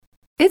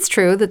It's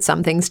true that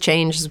some things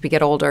change as we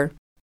get older.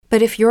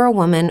 But if you're a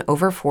woman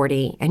over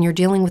 40 and you're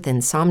dealing with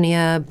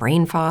insomnia,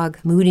 brain fog,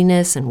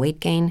 moodiness, and weight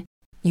gain,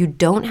 you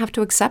don't have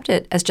to accept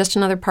it as just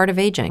another part of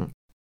aging.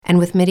 And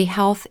with MIDI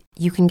Health,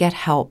 you can get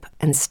help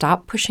and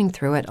stop pushing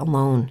through it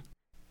alone.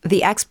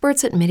 The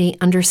experts at MIDI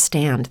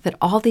understand that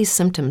all these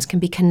symptoms can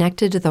be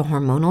connected to the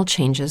hormonal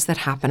changes that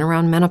happen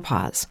around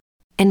menopause,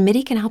 and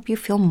MIDI can help you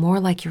feel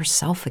more like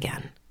yourself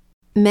again.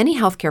 Many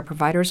healthcare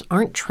providers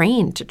aren't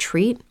trained to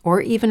treat or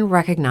even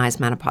recognize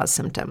menopause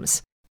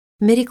symptoms.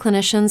 MIDI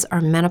clinicians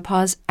are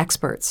menopause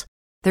experts.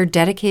 They're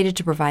dedicated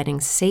to providing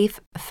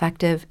safe,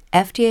 effective,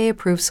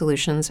 FDA-approved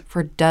solutions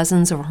for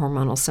dozens of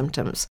hormonal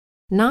symptoms,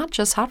 not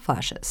just hot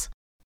flashes.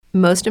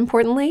 Most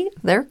importantly,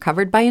 they're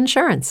covered by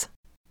insurance.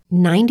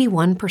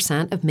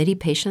 91% of MIDI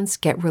patients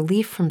get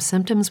relief from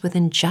symptoms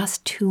within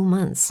just 2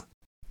 months.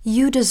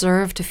 You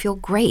deserve to feel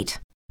great.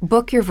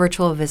 Book your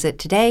virtual visit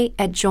today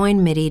at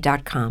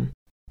joinmidi.com.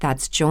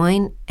 That's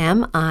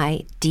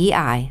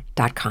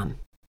joinmidi.com.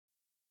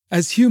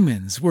 As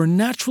humans, we're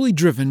naturally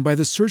driven by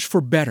the search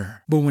for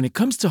better. But when it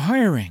comes to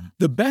hiring,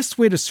 the best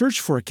way to search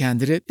for a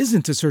candidate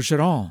isn't to search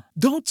at all.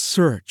 Don't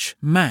search,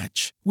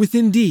 match with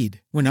Indeed.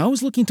 When I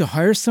was looking to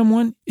hire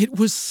someone, it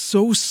was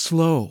so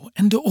slow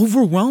and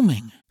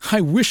overwhelming.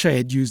 I wish I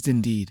had used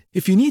Indeed.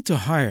 If you need to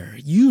hire,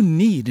 you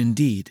need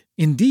Indeed.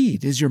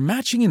 Indeed is your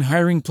matching and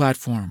hiring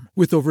platform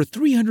with over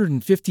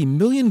 350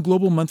 million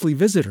global monthly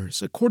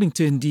visitors, according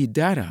to Indeed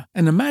data,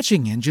 and a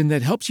matching engine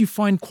that helps you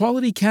find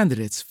quality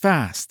candidates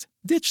fast.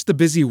 Ditch the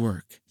busy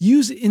work.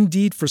 Use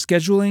Indeed for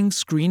scheduling,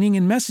 screening,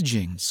 and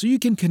messaging so you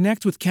can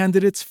connect with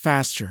candidates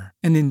faster.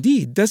 And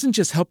Indeed doesn't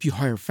just help you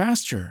hire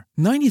faster.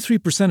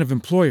 93% of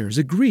employers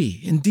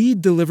agree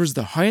Indeed delivers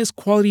the highest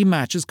quality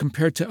matches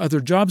compared to other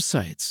job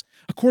sites,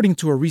 according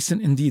to a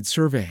recent Indeed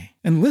survey.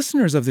 And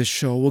listeners of this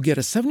show will get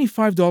a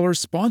 $75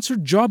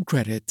 sponsored job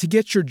credit to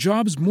get your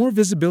jobs more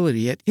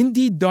visibility at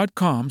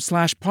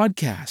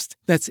Indeed.com/podcast.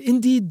 That's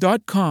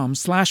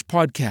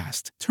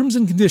Indeed.com/podcast. Terms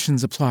and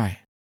conditions apply.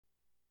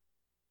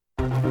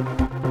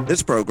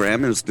 This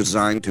program is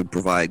designed to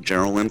provide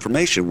general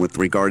information with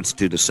regards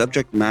to the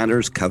subject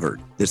matters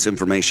covered. This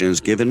information is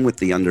given with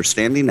the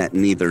understanding that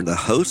neither the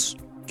hosts,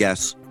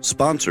 guests,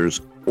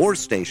 sponsors, or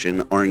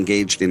station are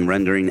engaged in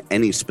rendering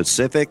any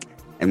specific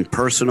and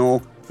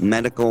personal,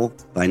 medical,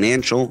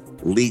 financial,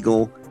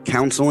 legal,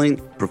 counseling,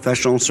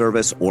 professional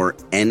service, or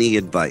any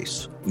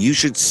advice. You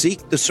should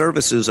seek the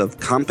services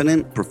of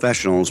competent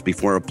professionals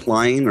before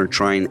applying or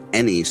trying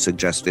any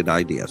suggested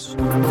ideas.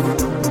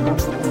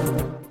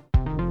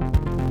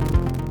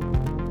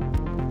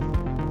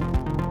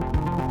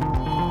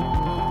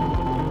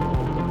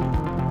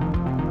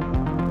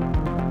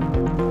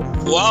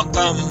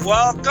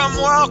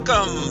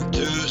 Welcome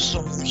to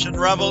Solution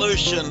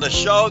Revolution, the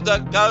show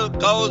that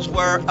goes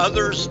where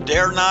others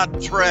dare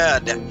not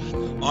tread,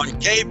 on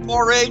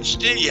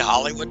K4HD,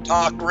 Hollywood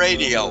Talk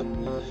Radio.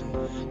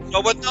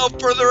 So with no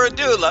further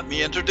ado, let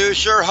me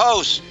introduce your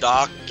host,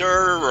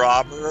 Dr.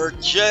 Robert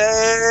J.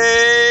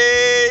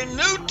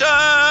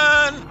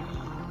 Newton.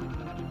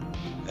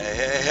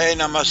 Hey,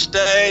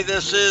 namaste,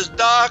 this is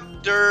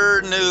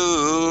Dr.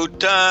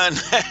 Newton,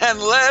 and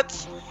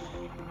let's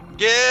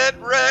get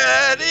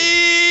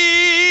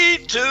ready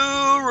to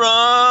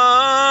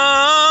rumba.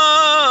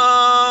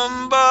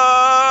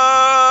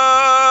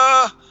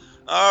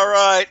 All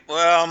right,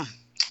 well,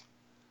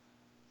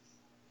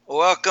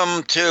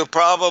 welcome to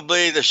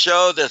probably the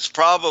show that's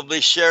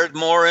probably shared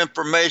more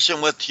information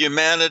with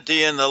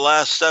humanity in the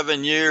last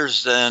 7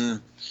 years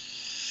than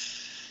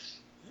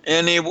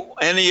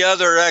any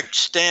other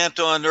extant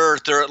on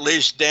Earth, or at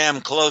least damn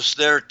close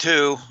there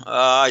too.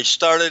 I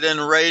started in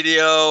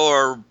radio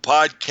or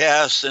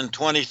podcasts in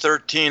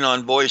 2013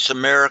 on Voice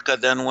America,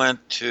 then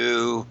went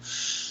to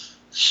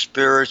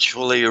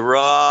Spiritually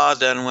Raw,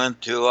 then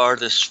went to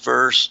Artist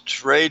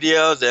First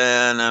Radio,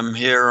 then I'm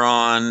here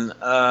on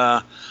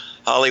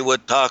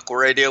Hollywood Talk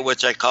Radio,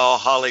 which I call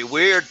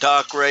Hollyweird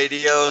Talk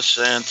Radio,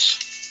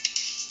 since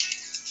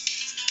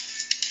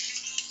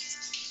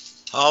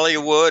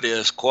Hollywood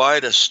is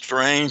quite a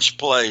strange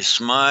place.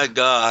 My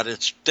God,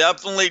 it's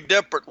definitely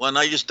different. When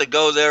I used to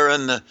go there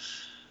in the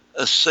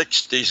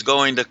 60s,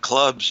 going to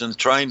clubs and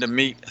trying to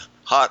meet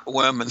hot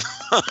women,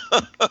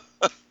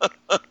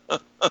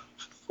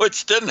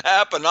 which didn't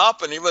happen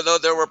often, even though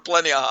there were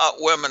plenty of hot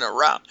women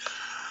around.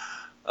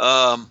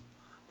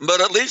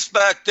 But at least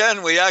back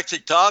then, we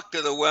actually talked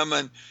to the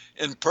women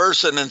in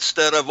person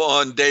instead of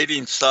on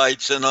dating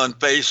sites and on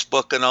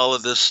Facebook and all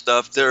of this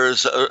stuff. There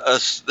is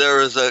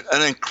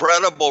an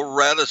incredible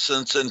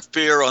reticence and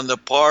fear on the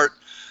part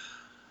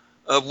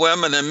of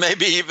women and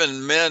maybe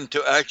even men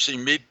to actually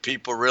meet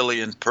people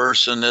really in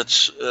person.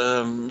 It's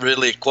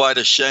really quite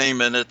a shame,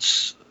 and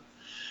it's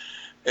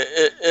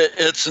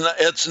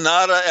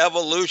not an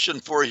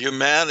evolution for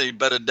humanity,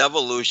 but a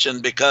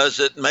devolution, because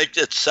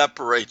it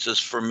separates us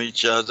from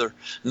each other.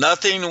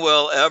 Nothing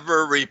will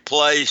ever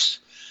replace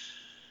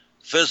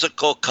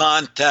physical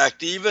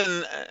contact,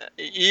 even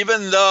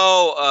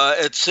though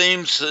it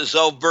seems as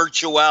though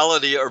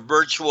virtuality or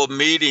virtual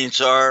meetings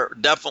are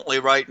definitely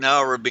right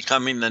now are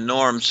becoming the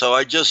norm. So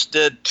I just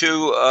did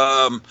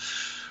 2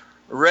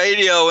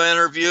 radio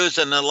interviews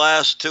in the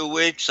last 2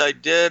 weeks. I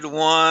did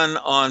one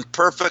on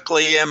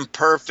Perfectly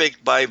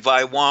Imperfect by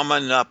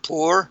Vaiwama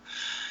Napur,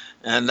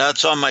 and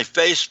that's on my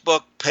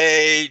Facebook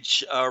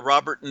page,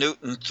 Robert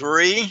Newton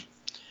 3.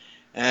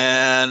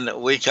 And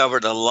we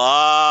covered a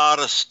lot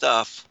of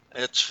stuff.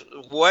 It's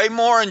way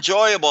more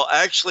enjoyable,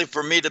 actually,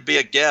 for me to be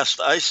a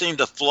guest. I seem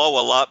to flow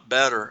a lot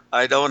better.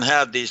 I don't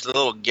have these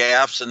little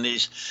gaps and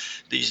these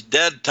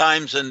dead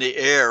times in the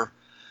air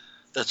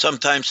that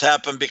sometimes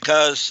happen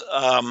because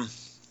I'm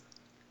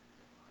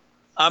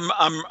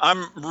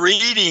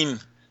reading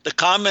the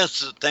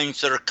comments of things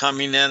that are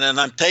coming in, and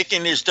I'm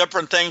taking these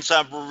different things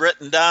I've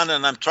written down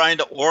and I'm trying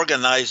to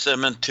organize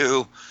them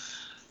into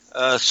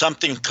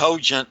something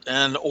cogent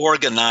and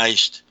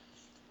organized.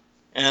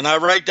 And I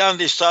write down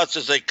these thoughts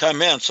as they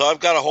come in. So I've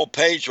got a whole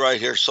page right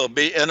here. So it'll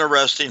be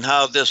interesting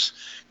how this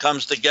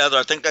comes together.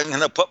 I think I'm going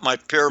to put my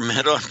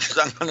pyramid on because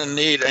I'm going to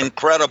need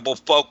incredible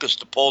focus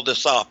to pull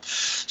this off.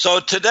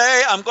 So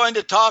today I'm going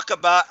to talk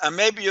about, and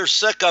maybe you're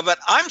sick of it.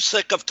 I'm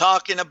sick of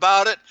talking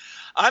about it.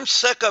 I'm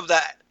sick of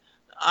that.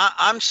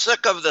 I'm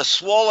sick of the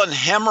swollen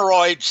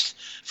hemorrhoids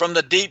from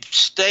the deep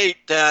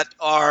state that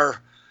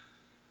are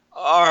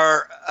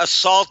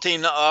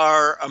assaulting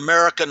our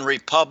American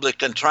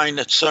republic and trying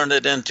to turn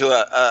it into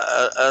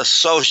a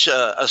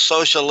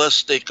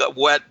socialistic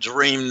wet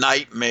dream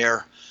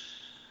nightmare.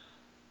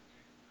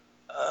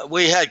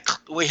 We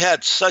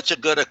had such a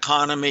good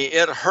economy.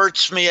 It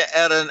hurts me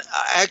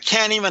I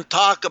can't even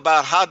talk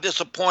about how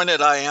disappointed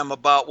I am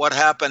about what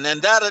happened,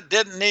 and that it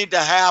didn't need to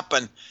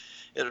happen.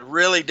 It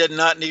really did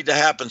not need to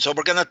happen. So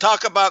we're going to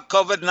talk about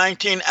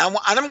COVID-19, and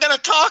I'm going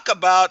to talk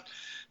about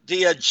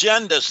the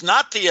agendas,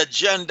 not the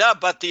agenda,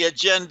 but the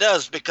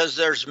agendas, because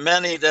there's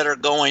many that are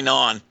going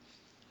on.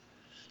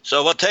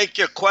 So we'll take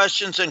your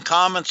questions and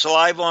comments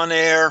live on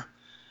air.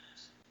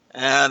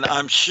 And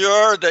I'm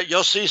sure that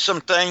you'll see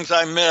some things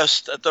I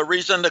missed. The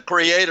reason the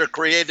Creator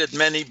created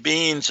many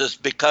beings is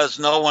because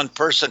no one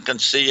person can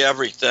see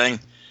everything.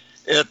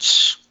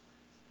 It's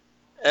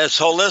as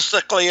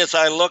holistically as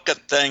I look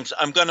at things,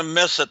 I'm going to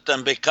miss at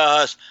them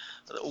because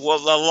a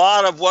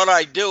lot of what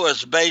I do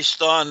is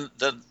based on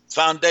the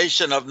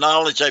foundation of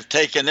knowledge I've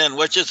taken in,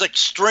 which is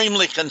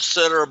extremely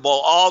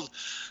considerable,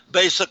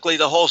 basically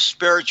the whole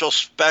spiritual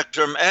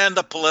spectrum and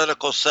the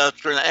political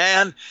spectrum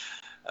and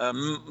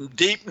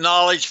deep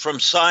knowledge from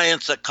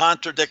science that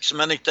contradicts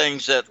many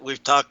things that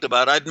we've talked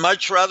about. I'd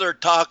much rather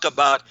talk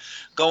about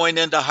going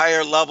into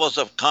higher levels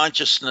of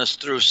consciousness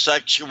through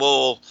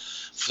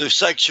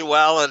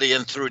sexuality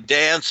and through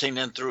dancing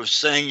and through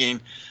singing.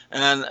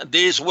 And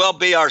these will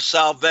be our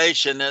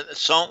salvation. It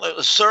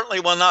certainly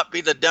will not be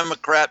the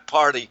Democrat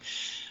Party.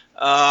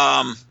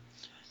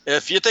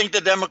 If you think the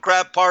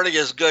Democrat Party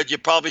is good, you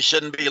probably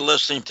shouldn't be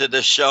listening to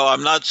this show.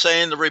 I'm not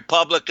saying the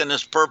Republican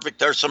is perfect.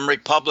 There's some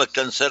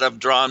Republicans that have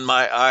drawn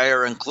my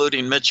ire,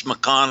 including Mitch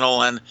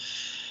McConnell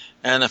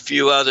and a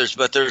few others.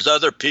 But there's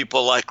other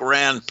people like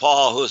Rand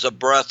Paul, who's a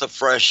breath of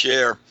fresh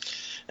air.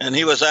 And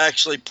he was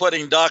actually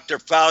putting Dr.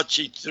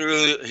 Fauci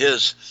through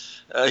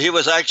he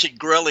was actually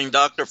grilling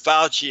Dr.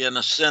 Fauci in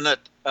a Senate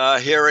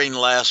hearing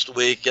last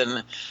week,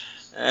 and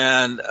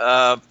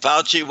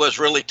Fauci was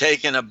really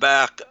taken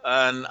aback.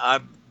 And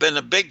I've been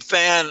a big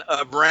fan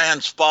of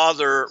Rand's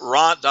father,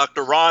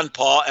 Dr. Ron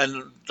Paul,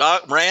 and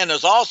Rand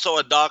is also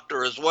a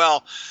doctor as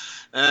well.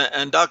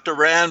 And Dr.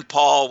 Rand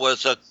Paul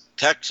was a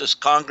Texas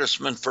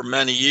congressman for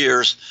many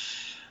years,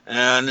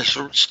 and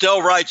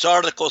still writes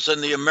articles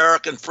in the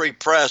American Free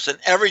Press. And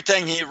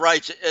everything he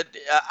writes,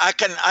 I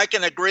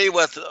can agree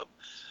with.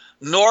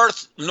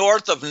 North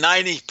of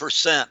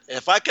 90%.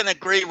 If I can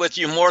agree with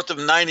you north of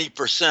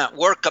 90%,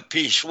 we're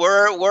capiche.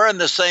 We're in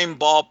the same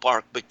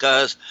ballpark,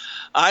 because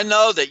I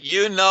know that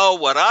you know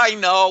what I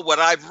know, what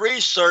I've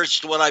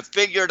researched, what I've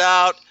figured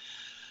out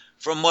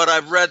from what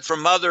I've read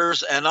from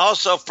others, and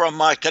also from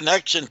my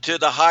connection to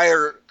the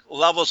higher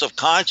levels of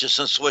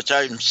consciousness, which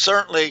I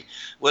certainly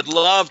would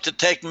love to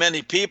take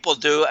many people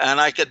to,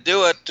 and I could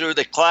do it through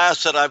the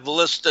class that I've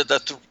listed, the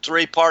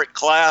 3-part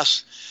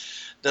class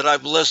that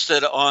I've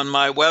listed on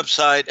my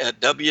website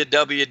at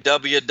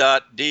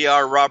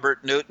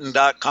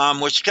www.drrobertnewton.com,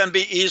 which can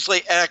be easily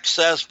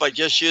accessed by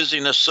just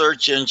using a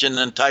search engine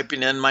and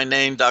typing in my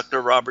name,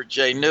 Dr. Robert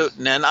J.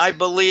 Newton. And I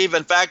believe,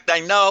 in fact, I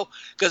know,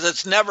 because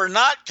it's never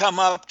not come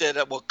up, that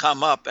it will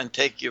come up and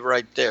take you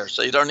right there.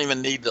 So you don't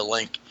even need the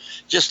link.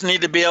 Just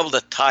need to be able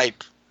to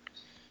type,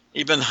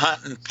 even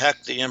hunt and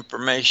peck the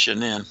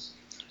information in.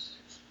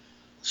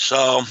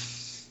 So...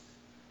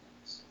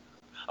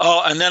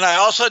 Oh, and then I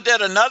also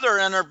did another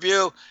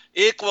interview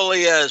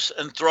equally as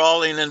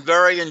enthralling and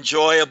very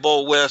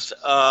enjoyable with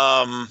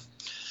Alana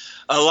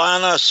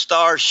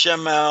Star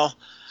Schimmel,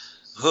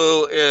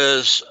 who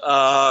is,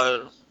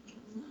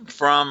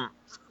 from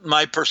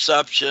my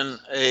perception,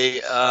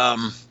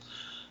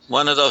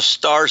 one of those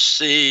star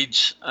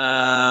seeds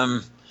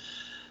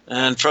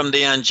and from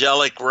the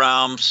angelic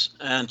realms.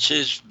 And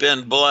she's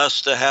been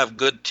blessed to have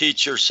good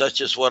teachers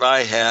such as what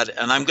I had.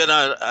 And I'm going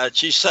to,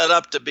 she's set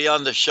up to be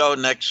on the show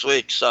next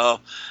week. So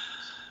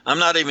I'm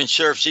not even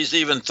sure if she's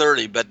even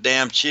 30, but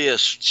damn, she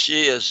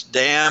is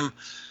damn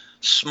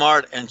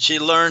smart. And she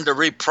learned to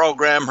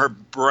reprogram her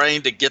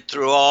brain to get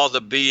through all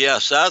the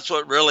BS. That's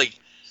what really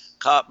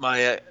caught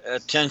my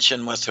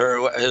attention with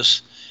her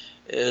is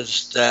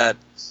that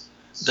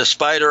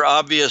despite her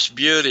obvious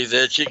beauty,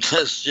 that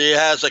she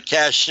has a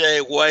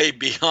cachet way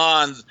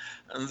beyond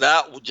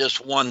that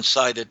just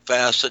one-sided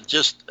facet.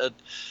 Just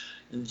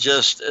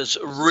is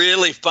a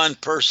really fun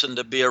person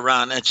to be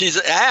around,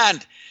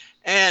 and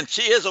and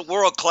she is a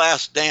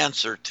world-class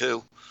dancer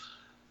too,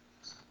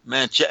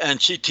 man. And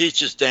she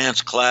teaches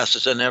dance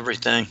classes and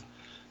everything.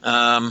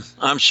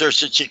 I'm sure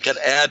that she could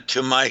add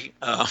to my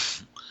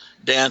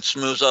dance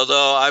moves,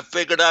 although I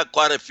figured out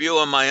quite a few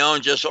on my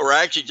own, just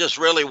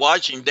really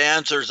watching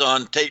dancers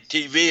on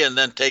TV and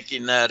then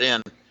taking that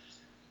in.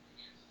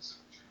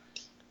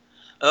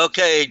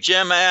 Okay,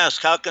 Jim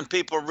asked, how can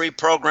people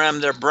reprogram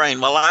their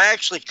brain? Well, I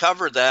actually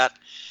covered that.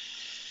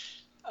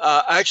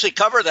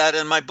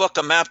 In my book,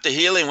 A Map to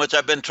Healing, which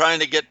I've been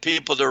trying to get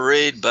people to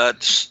read,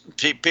 but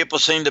people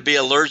seem to be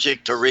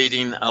allergic to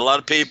reading. A lot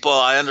of people,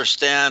 I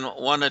understand,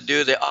 want to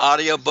do the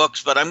audio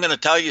books, but I'm going to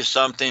tell you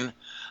something.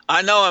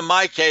 I know in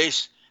my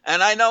case,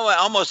 and I know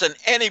almost in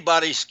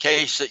anybody's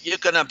case, that you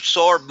can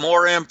absorb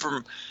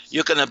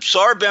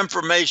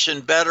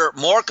information better,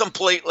 more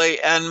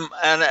completely, and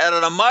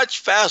at a much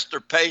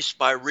faster pace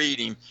by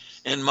reading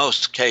in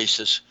most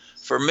cases.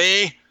 For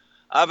me,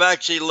 I've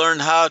actually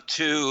learned how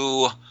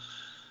to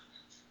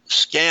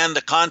scan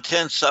the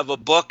contents of a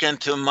book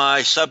into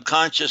my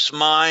subconscious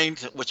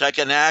mind, which I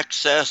can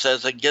access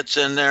as it gets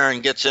in there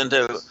and gets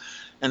into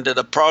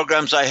the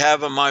programs I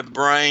have in my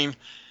brain.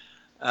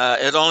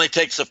 It only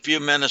takes a few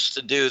minutes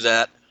to do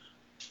that.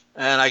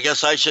 And I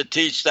guess I should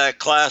teach that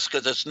class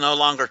because it's no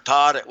longer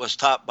taught. It was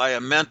taught by a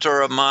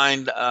mentor of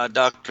mine,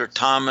 Dr.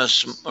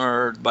 Thomas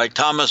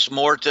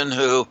Morton,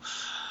 who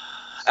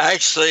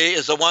actually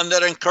is the one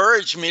that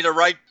encouraged me to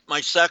write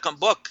my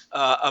second book,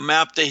 A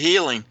Map to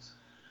Healing,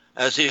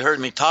 as he heard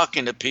me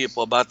talking to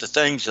people about the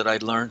things that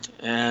I'd learned.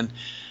 And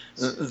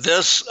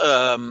this,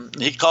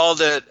 he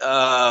called it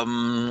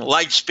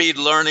light speed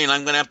learning.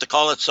 I'm going to have to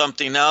call it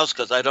something else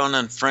because I don't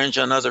infringe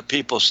on other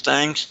people's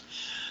things.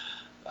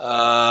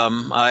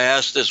 I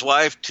asked his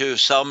wife to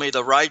sell me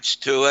the rights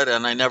to it,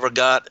 and I never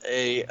got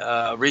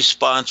a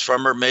response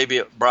from her. Maybe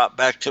it brought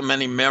back too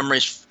many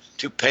memories,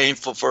 too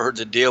painful for her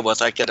to deal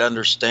with. I could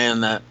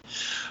understand that.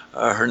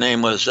 Her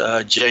name was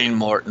Jane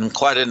Morton,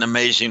 quite an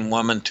amazing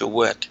woman to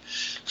wit.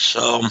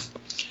 So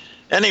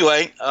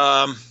anyway,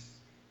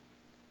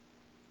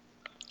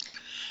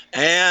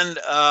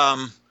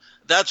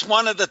 that's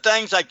one of the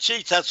things I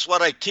teach. That's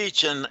what I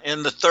teach in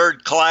the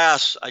third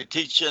class. I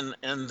teach in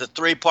the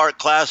 3-part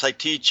class. I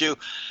teach you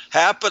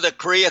half of the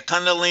Kriya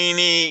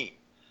Kundalini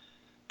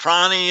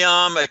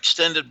Pranayama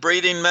extended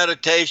breathing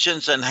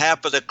meditations and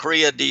half of the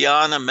Kriya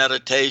Dhyana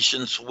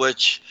meditations,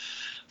 which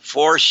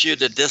force you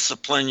to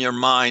discipline your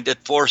mind. It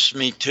forced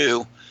me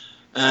to.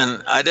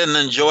 And I didn't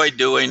enjoy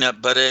doing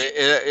it, but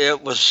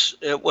it was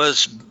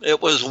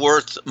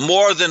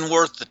more than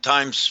worth the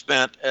time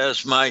spent.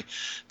 As my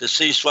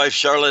deceased wife,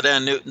 Charlotte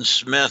Ann Newton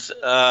Smith,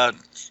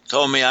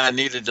 told me I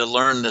needed to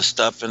learn this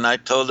stuff, and I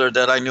told her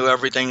that I knew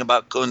everything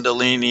about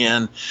Kundalini.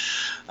 And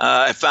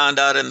I found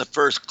out in the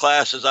first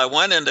class as I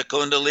went into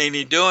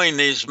Kundalini doing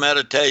these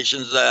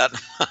meditations that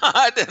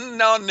I didn't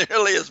know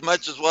nearly as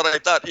much as what I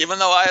thought, even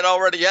though I had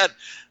already had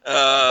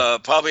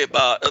probably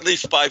about at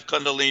least 5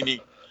 Kundalini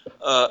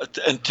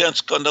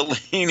intense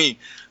Kundalini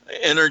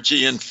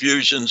energy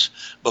infusions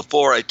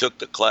before I took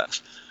the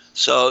class.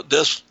 So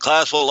this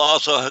class will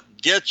also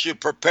get you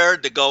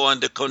prepared to go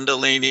into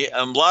Kundalini.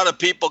 A lot of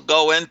people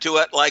go into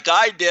it like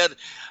I did.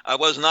 I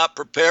was not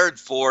prepared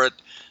for it.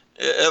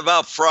 It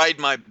about fried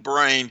my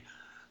brain.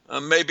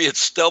 Maybe it's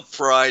still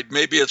fried.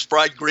 Maybe it's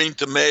fried green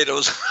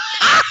tomatoes.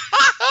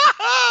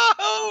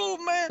 Oh,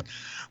 man.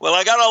 Well,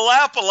 I got to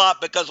laugh a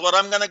lot because what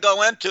I'm going to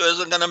go into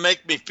isn't going to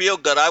make me feel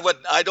good.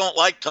 I don't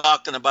like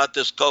talking about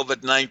this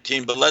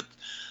COVID-19, but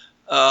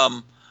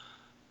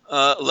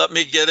let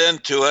me get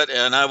into it,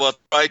 and I will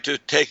try to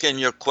take in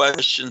your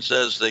questions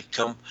as they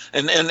come.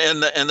 And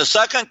in the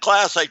second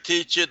class, I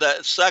teach you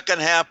the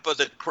second half of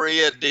the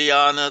Kriya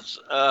Dhyanas,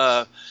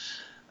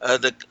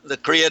 the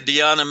Kriya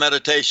Dhyana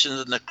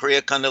meditations and the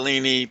Kriya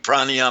Kundalini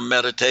Pranayama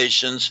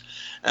meditations.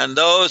 And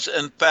those,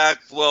 in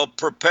fact, will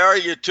prepare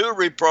you to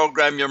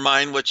reprogram your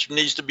mind, which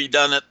needs to be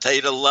done at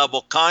theta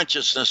level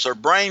consciousness or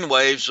brain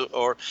waves,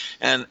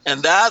 and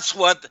that's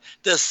what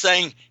this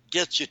thing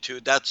gets you to.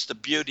 That's the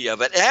beauty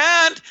of it.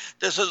 And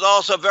this is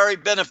also very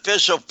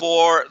beneficial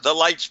for the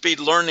light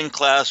speed learning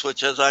class,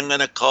 which is I'm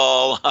going to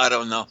call, I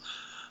don't know.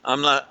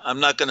 I'm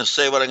not going to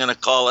say what I'm going to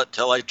call it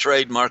till I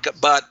trademark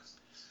it, but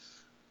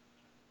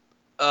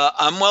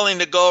I'm willing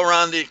to go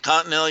around the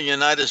continental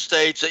United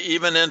States,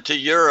 even into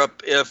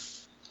Europe,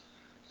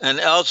 and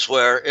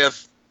elsewhere,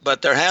 if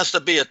but there has to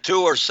be a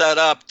tour set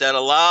up that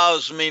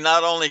allows me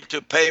not only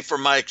to pay for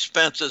my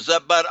expenses,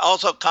 but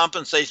also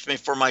compensates me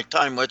for my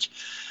time, which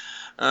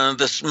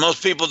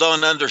most people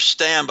don't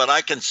understand, but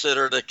I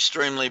consider it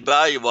extremely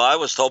valuable. I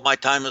was told my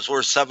time is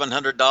worth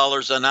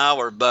 $700 an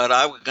hour, but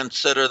I would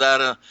consider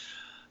that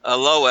a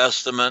low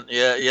estimate.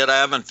 Yet I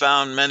haven't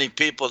found many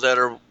people that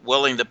are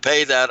willing to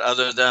pay that,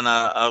 other than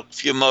a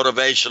few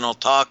motivational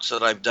talks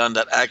that I've done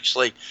that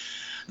actually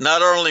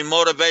not only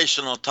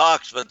motivational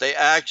talks, but they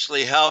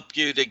actually help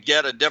you to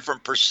get a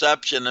different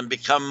perception and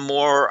become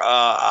more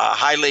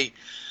highly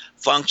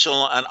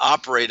functional and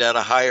operate at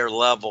a higher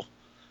level,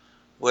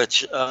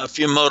 which a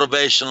few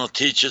motivational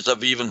teachers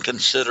have even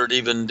considered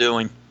even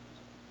doing.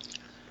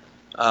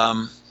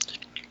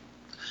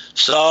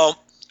 So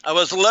I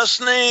was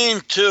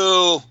listening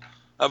to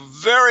a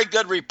very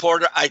good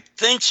reporter. I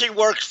think she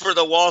works for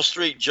the Wall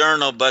Street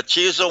Journal, but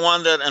she's the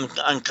one that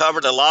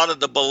uncovered a lot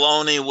of the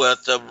baloney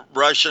with the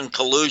Russian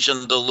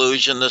collusion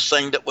delusion, this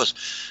thing that was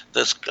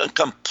this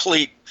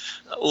complete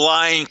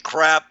lying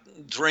crap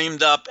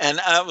dreamed up. And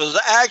it was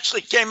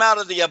actually came out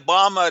of the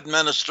Obama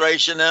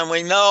administration, and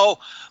we know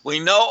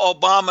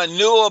Obama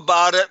knew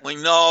about it. We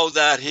know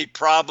that he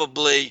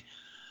probably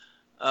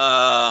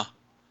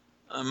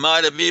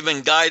might have even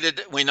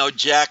guided. We know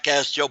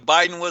jackass Joe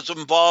Biden was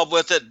involved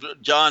with it,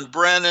 John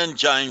Brennan,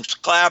 James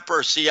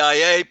Clapper,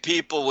 CIA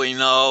people. We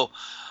know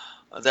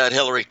that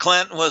Hillary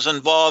Clinton was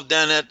involved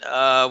in it.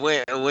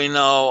 We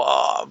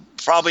know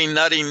probably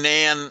Nutty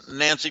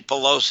Nancy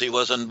Pelosi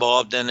was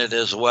involved in it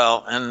as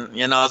well. And,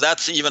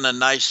 that's even a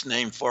nice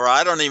name for her.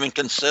 I don't even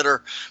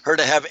consider her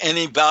to have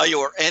any value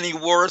or any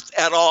worth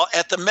at all.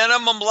 At the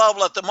minimum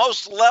level, at the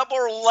most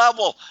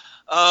level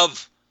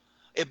of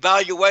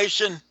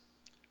evaluation,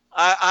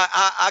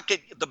 I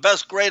could, the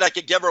best grade I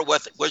could give her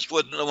with, which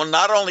would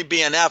not only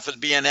be an F, would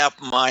be an F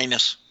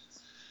minus.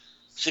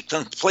 She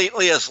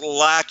completely is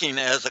lacking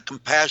as a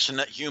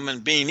compassionate human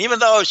being, even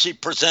though she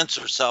presents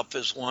herself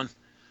as one.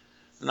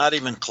 Not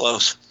even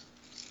close.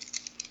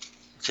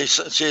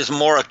 She's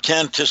more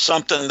akin to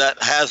something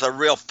that has a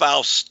real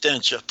foul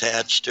stench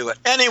attached to it.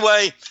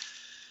 Anyway,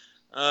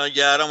 I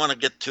don't want to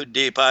get too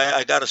deep.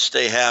 I got to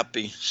stay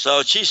happy.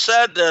 So she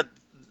said that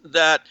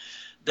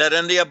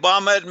in the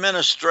Obama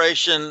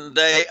administration,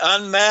 they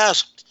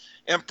unmasked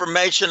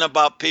information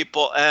about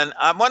people. And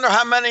I wonder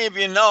how many of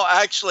you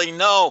actually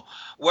know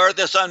where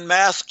this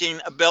unmasking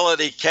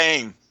ability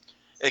came.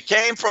 It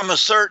came from a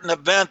certain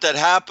event that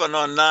happened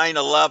on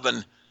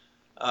 9/11.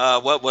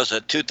 What was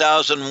it,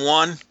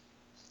 2001? It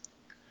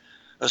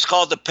was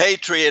called the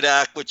Patriot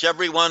Act, which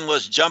everyone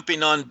was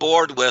jumping on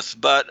board with.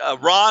 But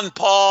Ron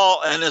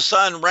Paul and his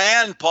son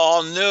Rand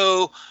Paul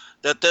knew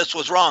that this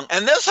was wrong.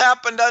 And this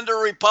happened under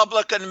a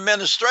Republican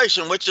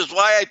administration, which is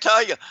why I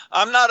tell you,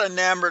 I'm not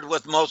enamored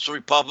with most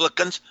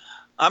Republicans.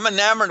 I'm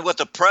enamored with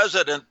a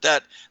president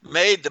that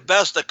made the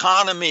best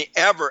economy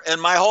ever. In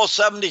my whole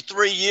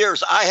 73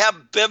 years, I have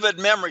vivid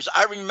memories.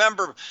 I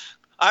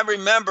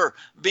remember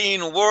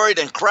being worried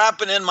and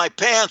crapping in my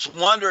pants,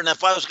 wondering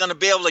if I was going to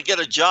be able to get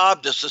a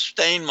job to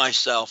sustain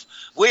myself.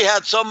 We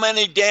had so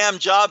many damn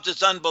jobs,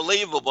 it's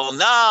unbelievable.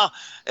 Now,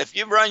 if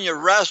you run your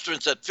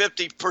restaurants at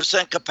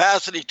 50%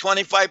 capacity,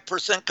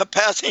 25%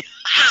 capacity,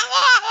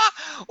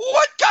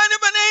 what kind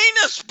of an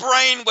anus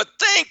brain would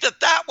think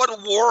that would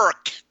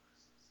work?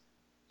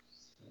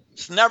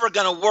 It's never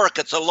going to work.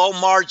 It's a low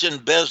margin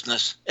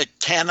business. It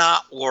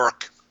cannot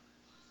work.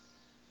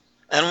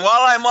 And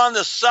while I'm on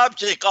the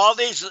subject, all of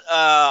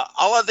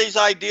these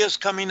ideas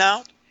coming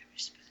out,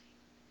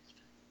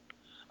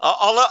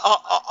 all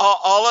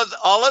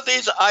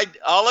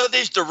of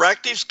these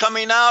directives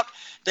coming out,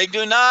 they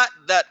do not,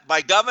 that by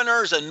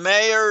governors and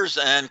mayors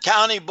and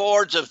county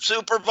boards of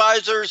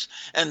supervisors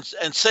and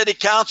city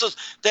councils,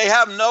 they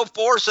have no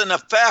force and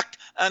effect.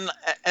 And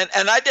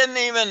I don't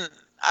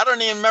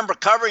even remember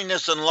covering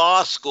this in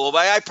law school,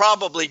 but I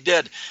probably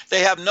did. They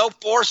have no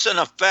force and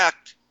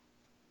effect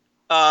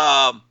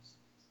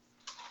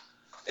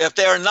if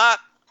they are not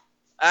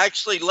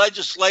actually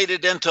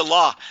legislated into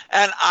law.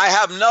 And I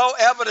have no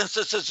evidence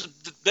this has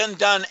been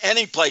done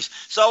anyplace.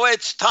 So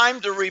it's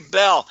time to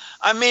rebel.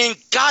 I mean,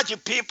 God, you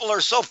people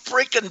are so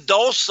freaking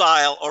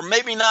docile, or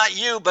maybe not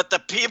you, but the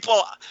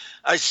people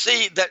I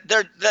see that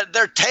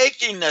they're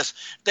taking this.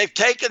 They've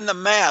taken the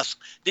mask.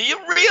 Do you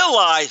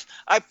realize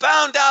I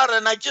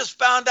just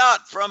found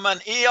out from an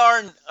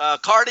ER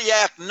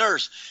cardiac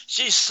nurse.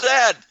 She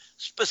said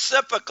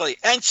specifically,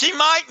 and she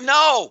might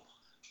know,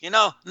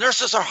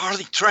 nurses are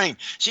hardly trained.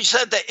 She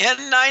said the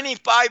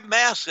N95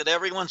 mask that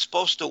everyone's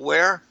supposed to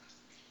wear,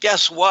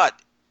 guess what?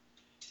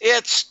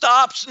 It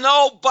stops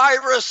no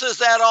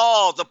viruses at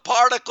all. The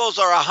particles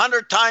are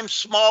 100 times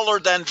smaller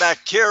than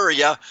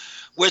bacteria,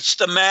 which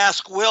the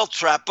mask will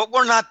trap. But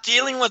we're not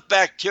dealing with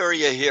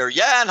bacteria here.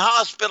 Yeah, in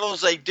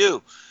hospitals they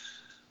do.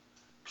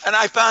 And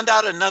I found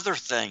out another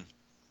thing.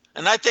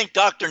 And I think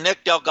Dr.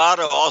 Nick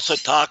Delgado also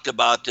talked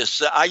about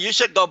this. You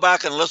should go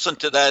back and listen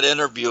to that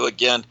interview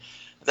again.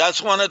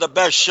 That's one of the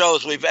best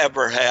shows we've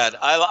ever had.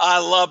 I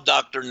love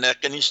Dr.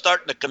 Nick, and he's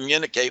starting to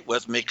communicate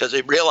with me because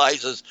he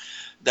realizes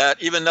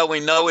that even though we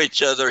know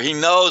each other, he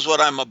knows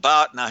what I'm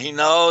about now. He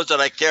knows that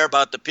I care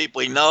about the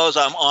people. He knows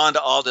I'm on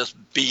to all this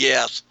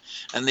BS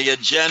and the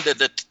agenda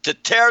to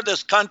tear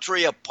this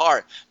country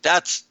apart.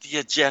 That's the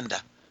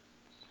agenda,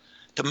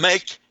 to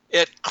make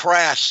it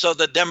crash so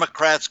the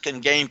Democrats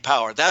can gain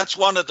power. That's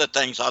one of the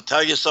things. I'll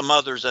tell you some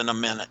others in a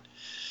minute.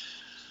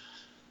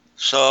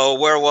 So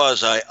where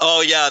was I?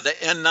 Oh, yeah, the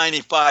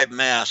N95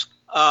 mask.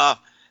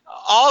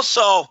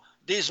 Also,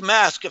 these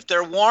masks, if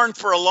they're worn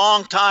for a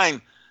long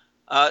time,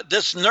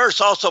 this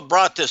nurse also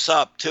brought this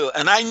up too.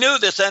 And I knew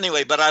this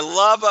anyway, but I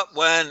love it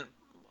when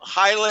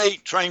highly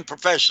trained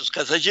professionals,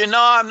 because as you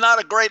know, I'm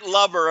not a great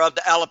lover of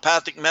the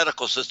allopathic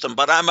medical system,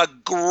 but I'm a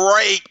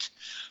great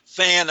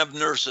fan of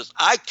nurses.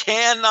 I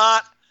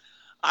cannot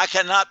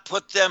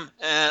put them,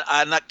 and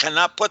I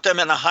cannot put them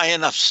in a high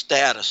enough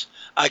status.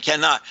 I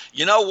cannot.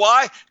 You know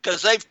why?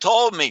 Because they've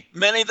told me,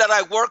 many that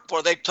I work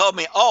for, they've told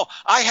me, oh,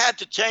 I had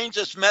to change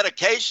this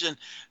medication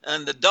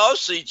and the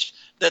dosage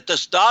that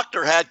this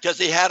doctor had because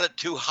he had it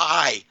too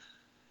high.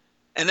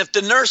 And if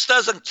the nurse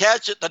doesn't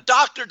catch it, the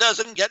doctor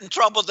doesn't get in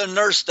trouble, the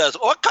nurse does.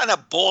 What kind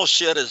of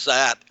bullshit is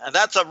that? And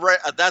that's a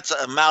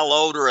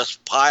malodorous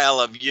pile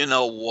of you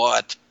know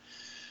what.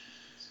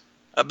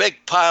 A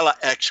big pile of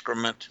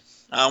excrement.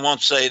 I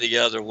won't say the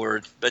other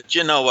word, but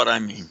you know what I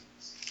mean.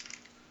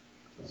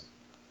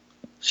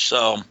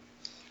 So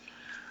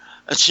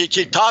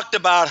she talked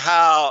about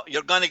how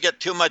you're going to get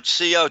too much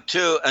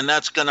CO2 and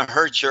that's going to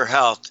hurt your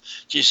health.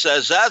 She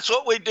says that's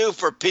what we do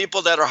for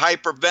people that are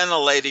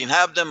hyperventilating,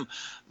 have them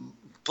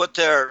put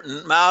their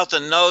mouth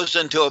and nose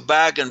into a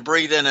bag and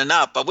breathe in and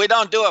out. But we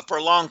don't do it for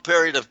a long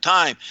period of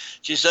time.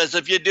 She says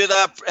if you do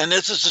that, and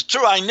this is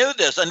true, I knew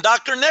this, and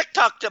Dr. Nick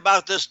talked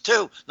about this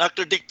too,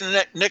 Dr.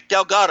 Nick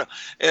Delgado.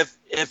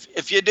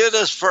 If you do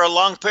this for a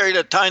long period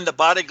of time, the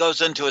body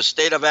goes into a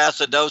state of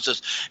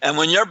acidosis. And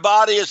when your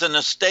body is in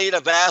a state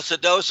of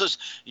acidosis,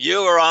 you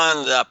are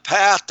on the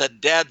path to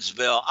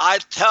Deadsville. I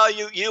tell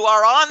you, you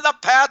are on the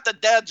path to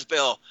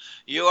Deadsville.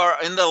 You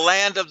are in the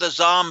land of the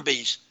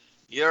zombies.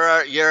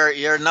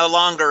 You're no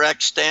longer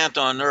extant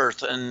on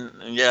Earth,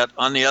 and yet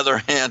on the other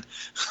hand,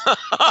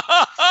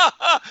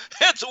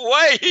 it's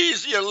way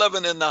easier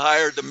living in the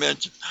higher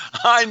dimension.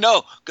 I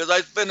know, because I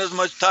spend as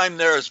much time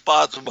there as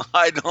possible.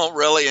 I don't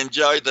really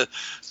enjoy the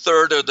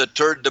third or the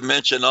third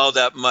dimension all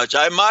that much.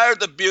 I admire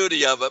the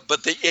beauty of it,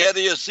 but the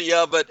idiocy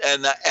of it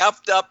and the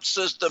effed up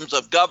systems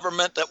of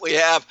government that we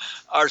have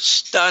are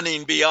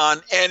stunning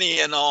beyond any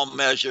and all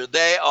measure.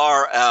 They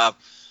are a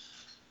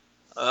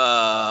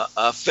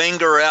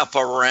finger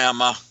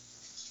ephorama.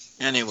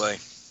 Anyway,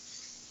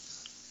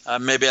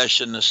 maybe I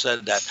shouldn't have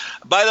said that.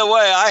 By the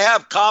way, I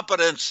have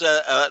competence,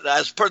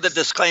 as per the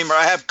disclaimer,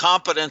 I have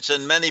competence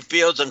in many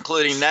fields,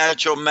 including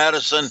natural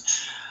medicine.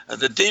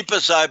 The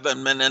deepest I've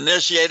been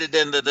initiated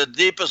into the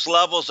deepest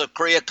levels of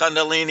Kriya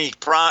Kundalini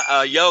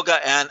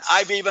yoga, and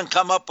I've even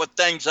come up with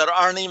things that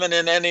aren't even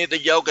in any of the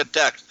yoga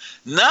texts.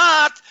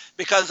 Not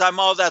because I'm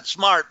all that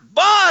smart,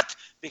 but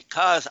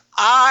because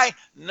I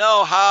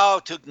know how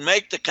to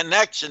make the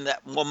connection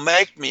that will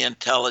make me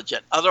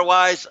intelligent.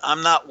 Otherwise,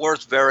 I'm not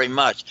worth very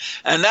much.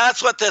 And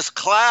that's what this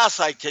class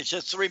I teach,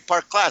 this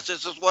 3-part class,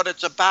 this is what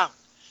it's about.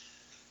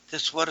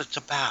 This is what it's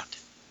about.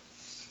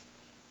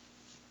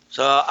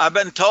 So I've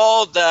been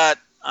told that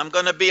I'm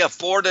going to be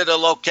afforded a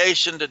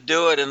location to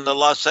do it in the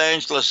Los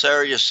Angeles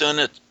area soon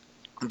as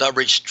the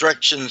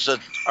restrictions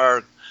that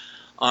are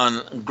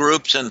on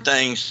groups and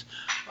things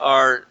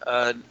are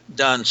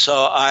done.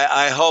 So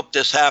I hope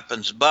this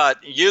happens,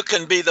 but you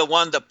can be the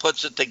one that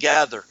puts it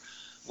together.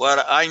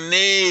 What I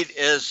need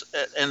is,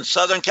 in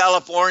Southern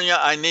California,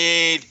 I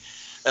need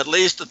at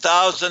least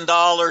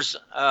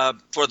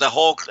 $1,000 for the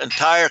whole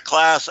entire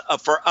class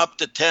for up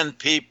to 10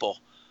 people.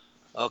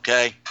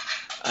 Okay.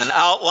 In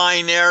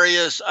outlying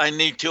areas, I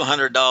need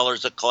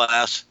 $200 a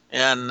class.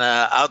 And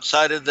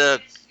outside of the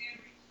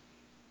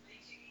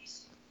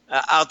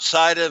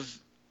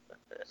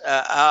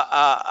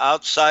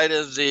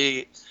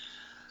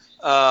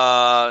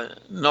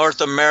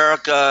North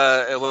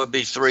America, it would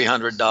be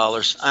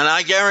 $300. And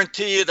I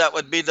guarantee you that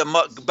would be the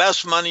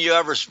best money you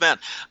ever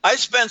spent. I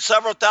spent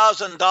several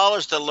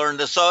 $1,000s to learn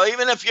this. So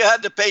even if you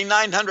had to pay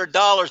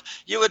 $900,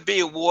 you would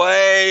be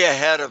way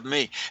ahead of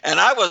me. And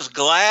I was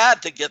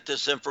glad to get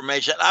this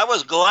information. I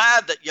was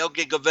glad that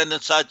Yogi Govinda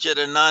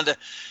Satchidananda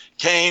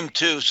came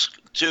to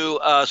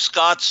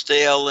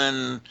Scottsdale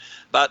in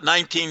about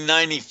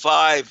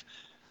 1995.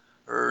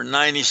 Or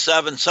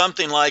 97,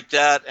 something like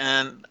that,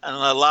 and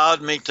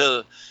allowed me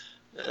to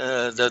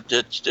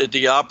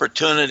the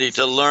opportunity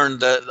to learn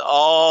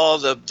all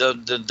the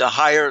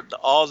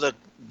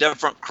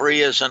different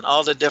Kriyas and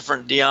all the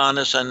different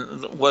dhyanas,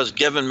 and was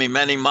given me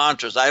many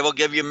mantras. I will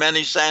give you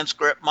many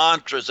Sanskrit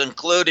mantras,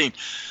 including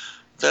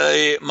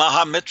the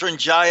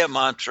Mahamrittyunjaya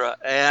mantra,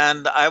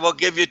 and I will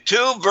give you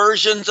 2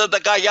 versions of the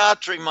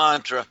Gayatri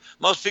mantra.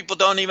 Most people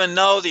don't even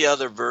know the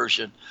other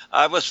version.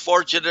 I was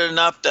fortunate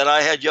enough that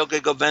I had Yogi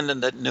Govinda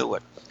that knew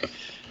it.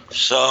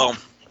 So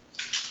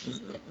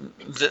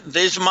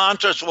these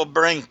mantras will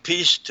bring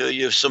peace to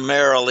you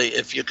summarily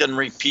if you can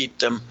repeat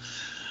them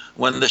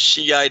when the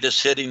Shiite is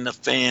hitting the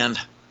fan.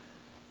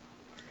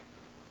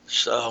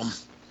 So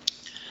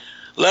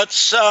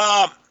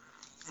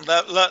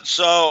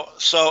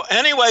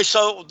anyway,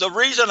 so the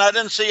reason I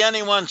didn't see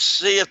anyone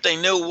see if they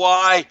knew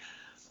why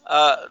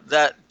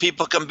that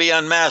people can be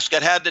unmasked,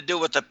 it had to do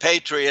with the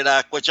Patriot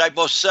Act, which I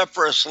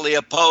vociferously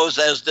opposed,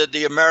 as did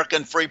the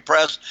American Free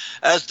Press,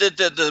 as did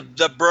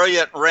the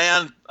brilliant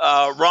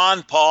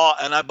Ron Paul,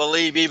 and I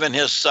believe even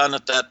his son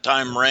at that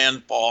time,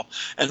 Rand Paul,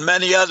 and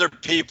many other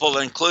people,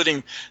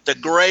 including the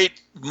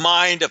great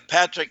mind of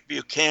Patrick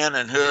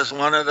Buchanan, who is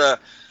one of the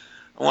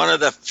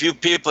few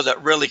people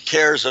that really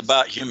cares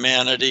about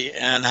humanity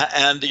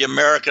and the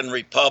American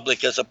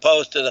Republic, as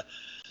opposed to the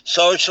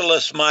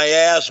socialist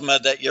miasma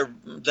that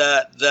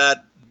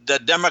the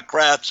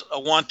Democrats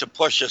want to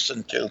push us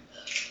into.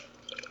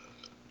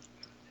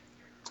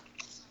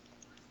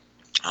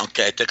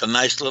 Okay, I took a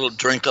nice little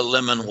drink of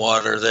lemon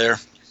water there.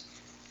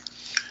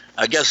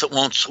 I guess it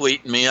won't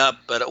sweeten me up,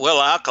 but it will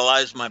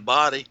alkalize my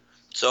body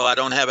so I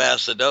don't have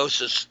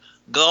acidosis.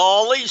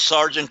 Golly,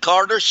 Sergeant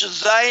Carter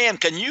Shazam,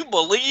 can you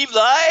believe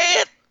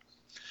that?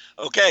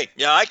 Okay,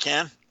 yeah, I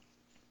can,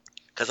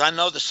 because I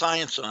know the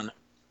science on it.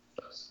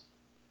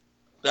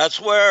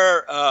 That's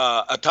where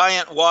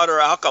Italian water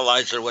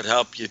alkalizer would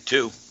help you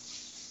too.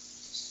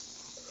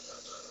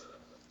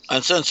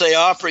 And since they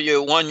offer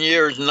you 1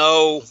 year's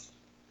no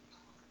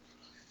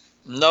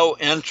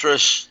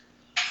interest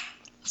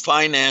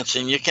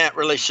financing, you can't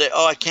really say,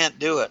 oh, I can't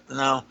do it.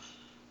 No.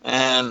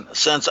 And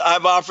since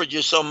I've offered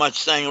you so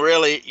much thing,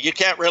 really, you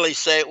can't really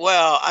say,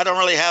 well, I don't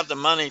really have the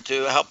money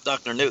to help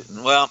Dr.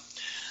 Newton. Well,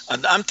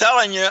 I'm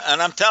telling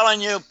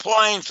you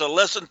plain, so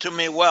listen to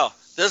me well.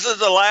 This is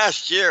the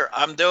last year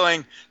I'm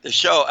doing the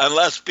show,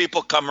 unless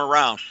people come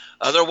around.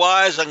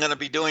 Otherwise, I'm going to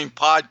be doing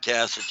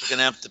podcasts that you're going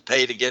to have to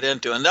pay to get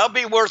into. And they'll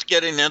be worth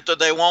getting into.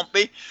 They won't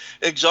be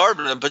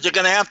exorbitant, but you're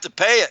going to have to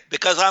pay it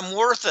because I'm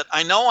worth it.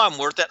 I know I'm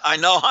worth it. I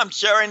know I'm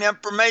sharing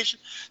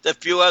information that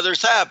few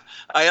others have.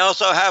 I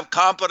also have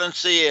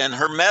competency in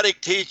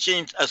Hermetic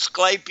teachings,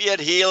 Asclepiad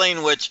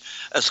healing, which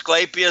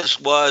Asclepius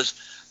was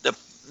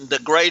the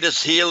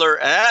greatest healer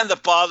and the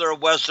father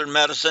of Western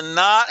medicine,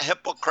 not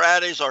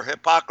Hippocrates or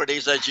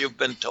Hippocrates, as you've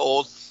been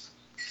told.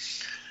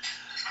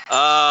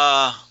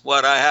 I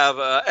have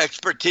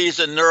expertise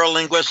in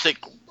neurolinguistic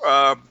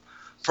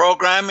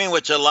programming,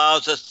 which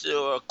allows us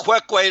to a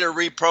quick way to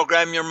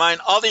reprogram your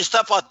mind. All these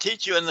stuff I'll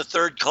teach you in the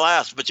third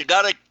class, but you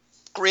got to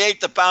create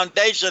the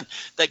foundation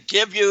that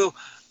give you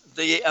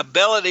the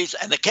abilities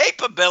and the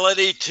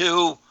capability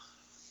to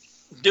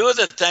do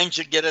the things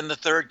you get in the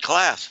third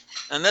class.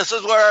 And this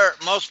is where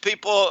most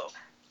people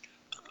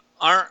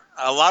a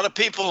lot of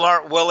people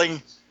aren't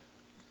willing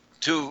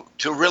to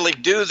really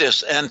do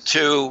this and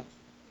to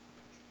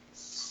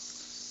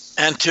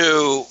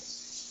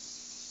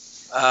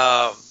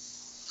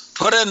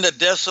put in the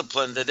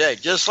discipline today.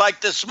 Just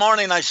like this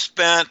morning, I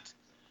spent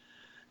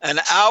an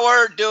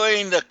hour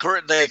doing the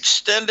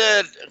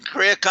extended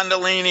Kriya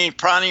Kundalini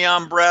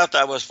pranayama breath.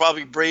 I was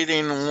probably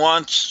breathing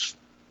once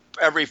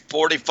every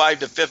 45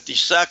 to 50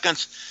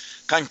 seconds,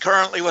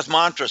 concurrently with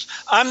mantras.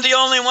 I'm the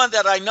only one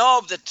that I know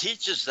of that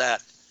teaches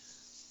that.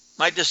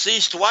 My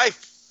deceased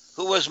wife,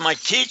 who was my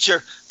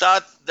teacher,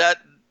 thought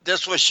that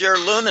this was sheer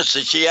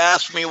lunacy. She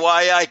asked me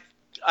why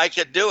I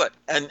could do it.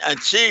 And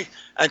she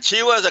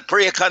was a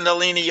Kriya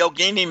Kundalini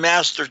Yogini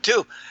master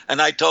too.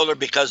 And I told her,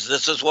 because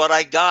this is what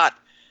I got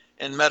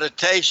in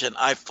meditation.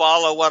 I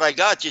follow what I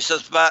got. She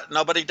says, but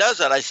nobody does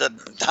that. I said,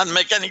 doesn't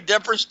make any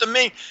difference to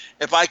me.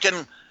 If I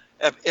can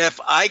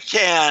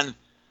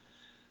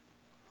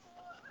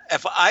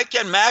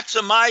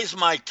maximize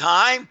my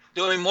time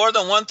doing more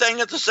than one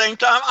thing at the same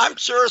time, I'm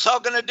sure as hell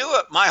going to do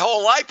it. My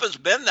whole life has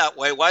been that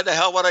way. Why the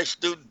hell would I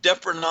do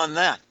different on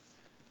that?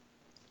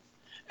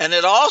 And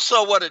it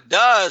also, what it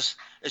does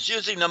is,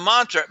 using the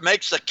mantra, it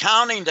makes the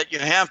counting that you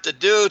have to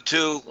do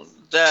to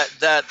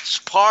that's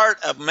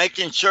part of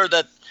making sure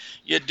that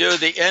you do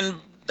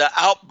the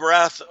out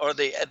breath, or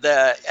the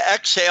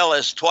exhale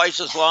is twice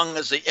as long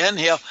as the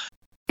inhale.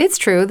 It's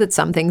true that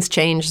some things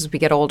change as we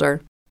get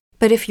older.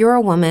 But if you're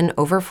a woman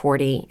over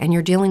 40 and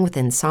you're dealing with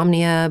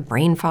insomnia,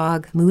 brain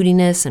fog,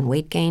 moodiness, and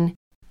weight gain,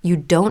 you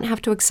don't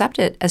have to accept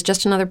it as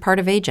just another part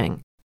of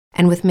aging.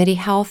 And with MIDI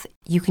Health,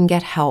 you can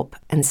get help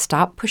and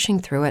stop pushing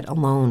through it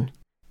alone.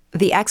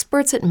 The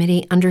experts at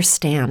MIDI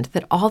understand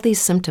that all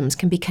these symptoms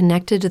can be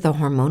connected to the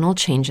hormonal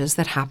changes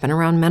that happen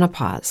around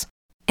menopause,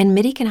 and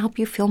MIDI can help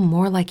you feel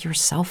more like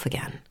yourself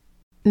again.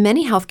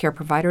 Many healthcare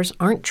providers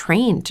aren't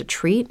trained to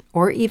treat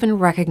or even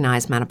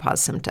recognize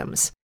menopause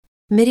symptoms.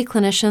 MIDI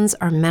clinicians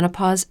are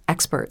menopause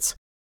experts.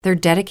 They're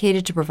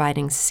dedicated to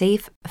providing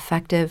safe,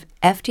 effective,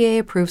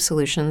 FDA-approved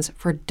solutions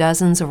for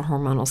dozens of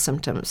hormonal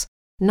symptoms,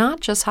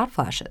 not just hot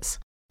flashes.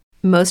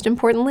 Most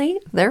importantly,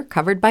 they're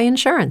covered by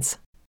insurance.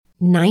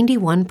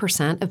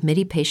 91% of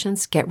MIDI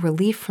patients get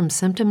relief from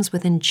symptoms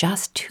within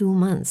just 2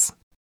 months.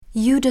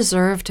 You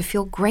deserve to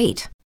feel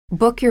great.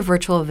 Book your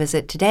virtual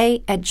visit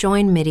today at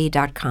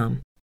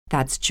joinmidi.com.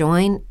 That's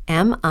joinmidi.com.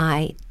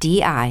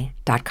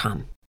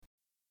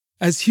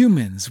 As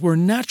humans, we're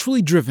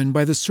naturally driven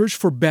by the search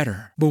for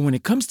better. But when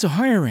it comes to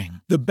hiring,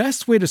 the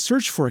best way to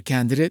search for a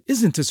candidate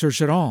isn't to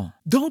search at all.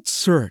 Don't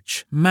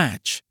search,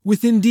 match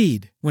with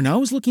Indeed. When I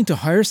was looking to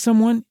hire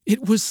someone,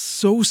 it was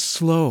so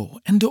slow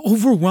and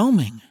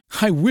overwhelming.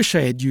 I wish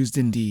I had used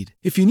Indeed.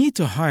 If you need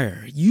to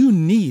hire, you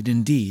need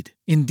Indeed.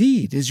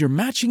 Indeed is your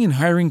matching and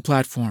hiring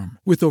platform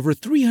with over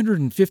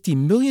 350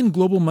 million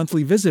global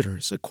monthly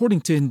visitors,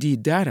 according to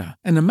Indeed data,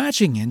 and a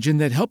matching engine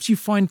that helps you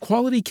find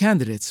quality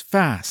candidates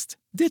fast.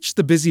 Ditch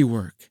the busy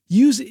work.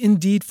 Use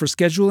Indeed for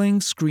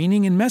scheduling,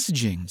 screening, and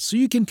messaging so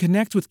you can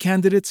connect with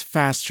candidates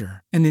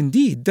faster. And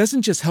Indeed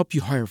doesn't just help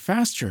you hire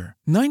faster.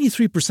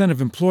 93%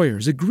 of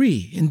employers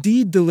agree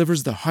Indeed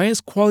delivers the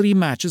highest quality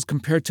matches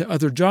compared to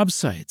other job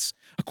sites,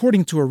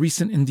 according to a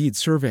recent Indeed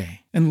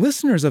survey. And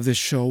listeners of this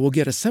show will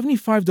get a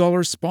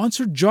 $75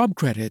 sponsored job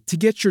credit to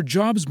get your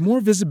jobs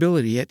more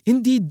visibility at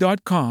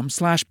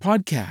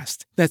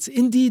Indeed.com/podcast. That's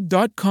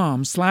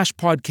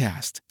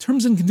Indeed.com/podcast.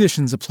 Terms and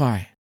conditions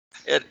apply.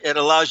 It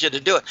allows you to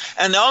do it.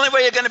 And the only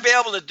way you're going to be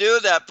able to do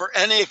that for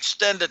any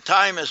extended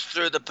time is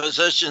through the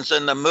positions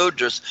and the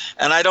mudras.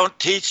 And I don't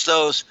teach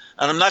those,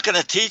 and I'm not going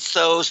to teach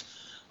those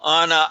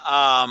on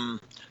a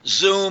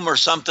Zoom or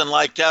something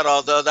like that,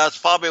 although that's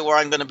probably where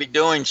I'm going to be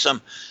doing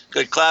some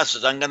good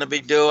classes. I'm going to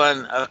be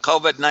doing a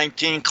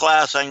COVID-19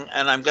 class, and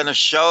I'm going to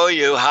show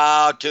you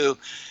how to,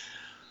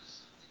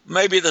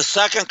 maybe the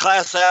second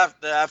class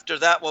after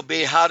that will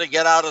be how to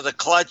get out of the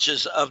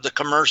clutches of the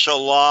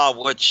commercial law,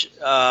 which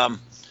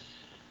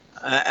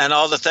and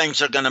all the things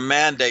they're going to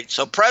mandate.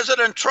 So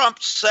President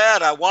Trump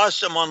said, I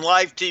watched him on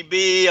live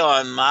TV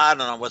on, I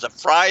don't know, was it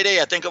Friday?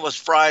 I think it was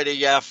Friday.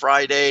 Yeah,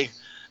 Friday,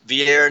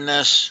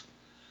 Viernes,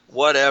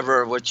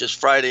 whatever, which is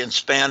Friday in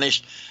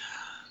Spanish.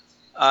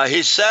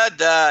 He said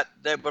that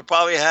they would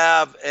probably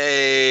have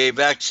a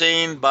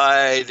vaccine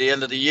by the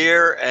end of the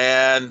year,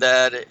 and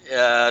that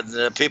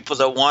the people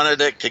that wanted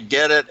it could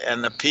get it,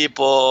 and the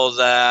people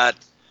that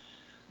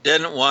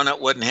didn't want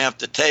it wouldn't have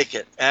to take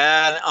it.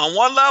 And on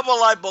one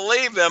level, I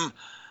believe him,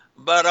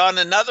 but on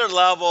another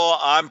level,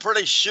 I'm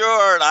pretty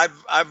sure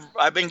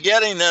I've been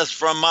getting this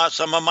from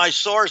some of my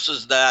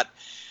sources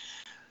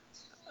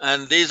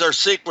and these are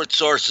secret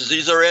sources.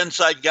 These are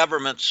inside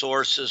government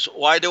sources.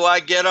 Why do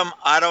I get them?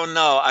 I don't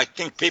know. I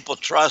think people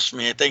trust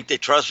me. I think they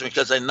trust me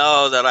because they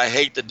know that I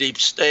hate the deep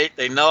state.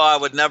 They know I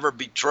would never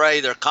betray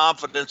their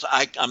confidence.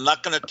 I'm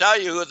not going to tell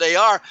you who they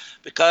are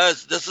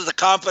because this is a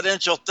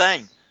confidential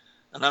thing.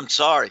 And I'm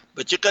sorry,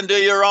 but you can do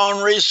your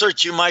own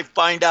research. You might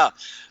find out.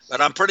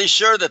 But I'm pretty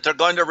sure that they're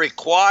going to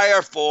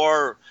require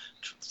for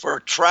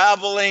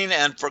traveling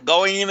and for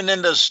going even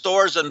into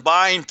stores and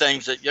buying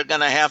things that you're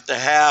going to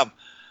have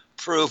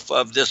proof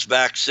of this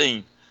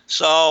vaccine.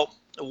 So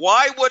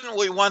why wouldn't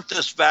we want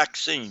this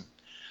vaccine?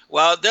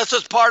 Well, this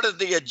is part of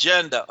the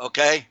agenda,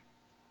 okay?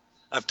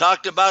 I've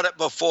talked about it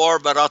before,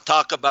 but I'll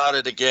talk about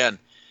it again.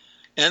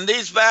 In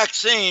these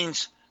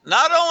vaccines,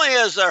 not only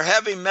is there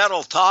heavy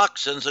metal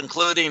toxins,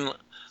 including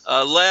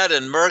lead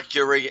and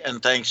mercury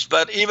and things,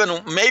 but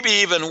maybe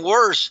even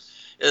worse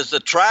is the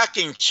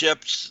tracking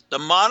chips, the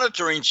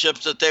monitoring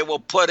chips that they will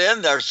put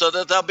in there so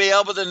that they'll be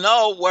able to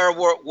know where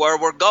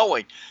we're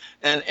going.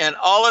 And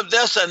all of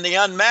this and the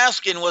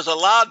unmasking was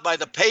allowed by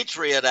the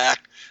Patriot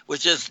Act,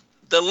 which is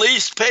the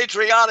least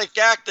patriotic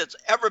act that's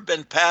ever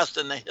been passed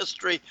in the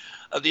history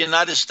of the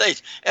United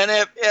States. And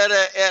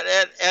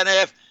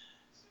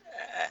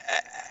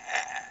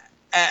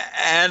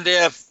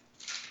if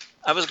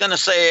I was going to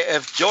say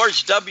if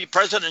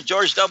President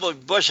George W.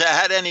 Bush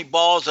had any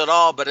balls at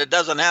all, but it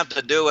doesn't have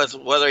to do with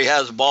whether he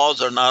has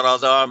balls or not,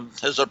 although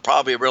his are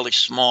probably really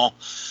small.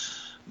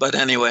 But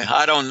anyway,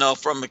 I don't know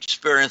from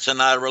experience,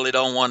 and I really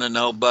don't want to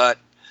know, but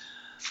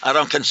I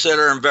don't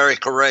consider him very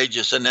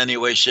courageous in any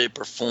way, shape,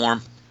 or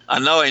form. I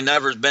know he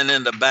never's been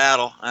into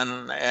battle,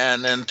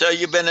 and until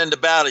you've been into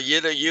battle,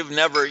 you've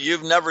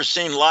never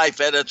seen life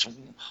at its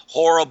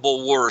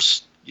horrible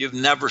worst. You've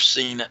never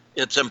seen it.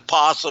 It's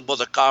impossible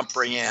to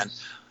comprehend.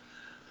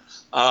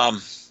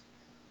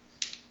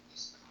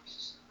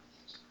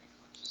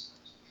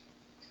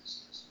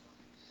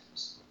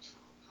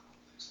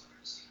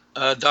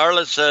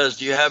 Darla says,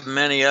 do you have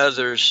many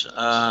others?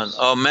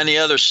 Many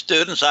other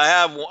students. I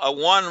have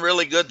one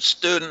really good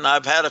student.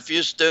 I've had a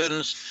few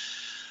students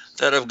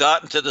that have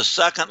gotten to the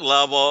second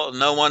level.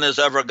 No one has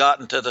ever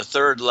gotten to the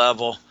third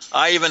level.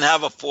 I even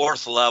have a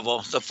fourth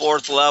level. The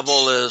fourth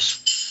level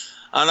is,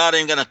 I'm not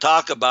even going to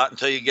talk about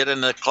until you get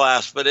into the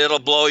class, but it'll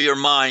blow your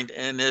mind.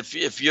 And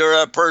if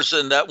you're a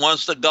person that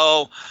wants to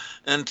go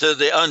into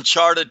the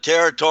uncharted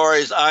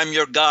territories, I'm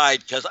your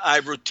guide because I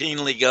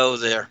routinely go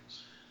there.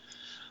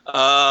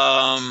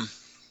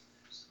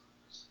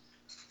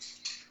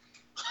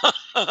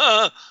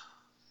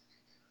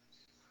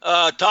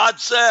 Todd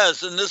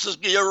says, and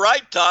you're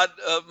right, Todd.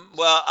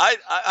 Well,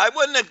 I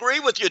wouldn't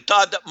agree with you,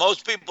 Todd, that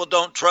most people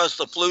don't trust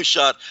the flu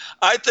shot.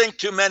 I think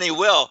too many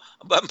will,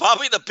 but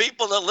probably the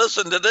people that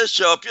listen to this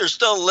show, if you're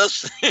still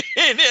listening,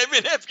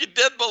 even if you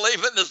did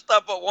believe in this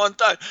stuff at one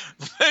time,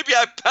 maybe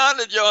I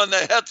pounded you on the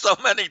head so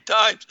many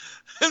times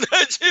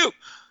that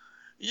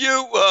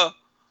you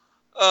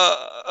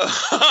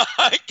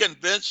I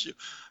convince you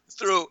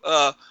through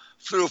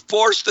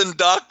forced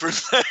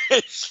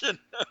indoctrination.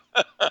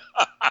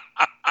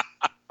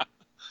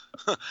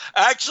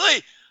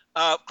 Actually,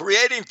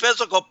 creating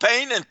physical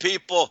pain in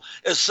people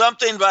is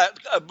something that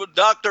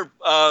Dr.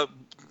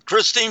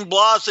 Christine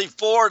Blasey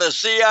Ford, a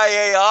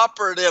CIA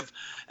operative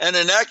and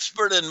an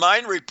expert in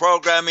mind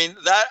reprogramming,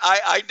 that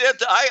I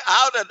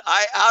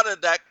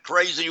outed that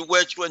crazy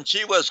witch when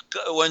she was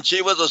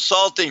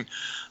assaulting.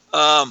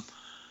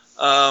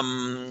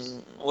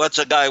 What's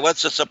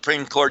the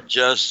Supreme Court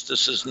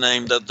justice's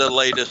name? The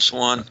latest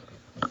one.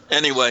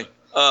 Anyway,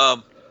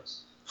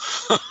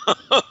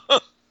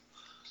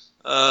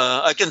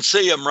 I can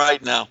see him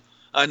right now.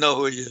 I know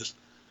who he is.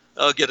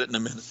 I'll get it in a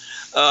minute.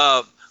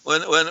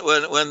 When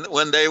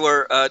they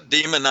were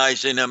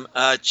demonizing him,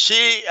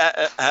 she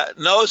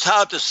knows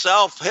how to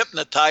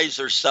self-hypnotize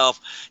herself.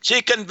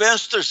 She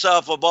convinced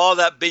herself of all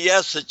that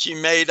BS that she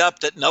made up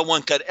that no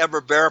one could ever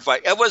verify.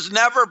 It was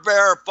never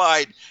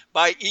verified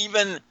by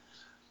even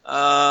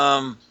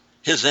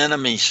his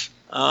enemies.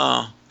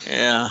 Oh,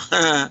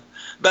 yeah.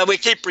 But we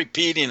keep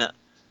repeating it.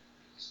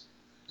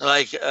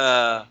 Like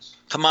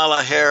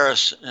Kamala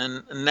Harris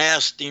and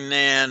Nasty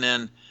Nan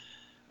and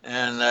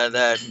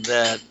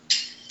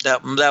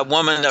that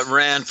woman that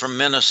ran from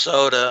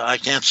Minnesota. I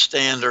can't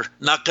stand her.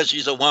 Not because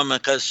she's a woman,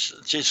 because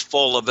she's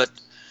full of it.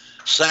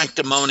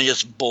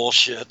 Sanctimonious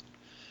bullshit.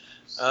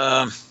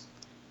 And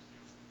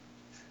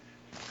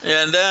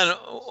then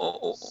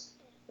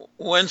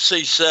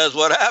Wincy says,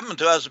 what happened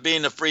to us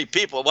being a free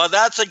people? Well,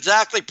 that's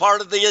exactly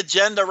part of the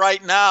agenda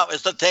right now,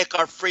 is to take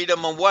our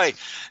freedom away.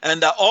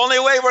 And the only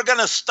way we're going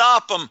to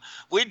stop them,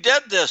 we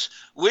did this.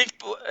 We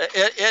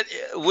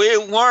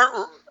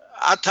weren't,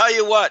 I'll tell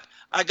you what,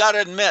 I got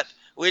to admit,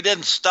 we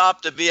didn't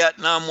stop the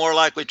Vietnam War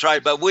like we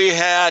tried, but we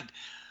had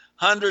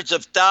hundreds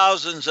of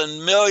thousands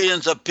and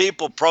millions of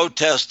people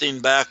protesting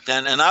back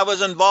then. And I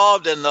was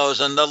involved in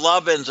those and the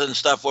love-ins and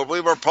stuff where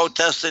we were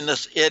protesting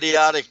this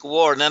idiotic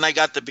war. And then I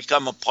got to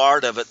become a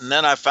part of it. And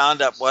then I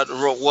found out what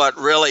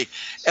really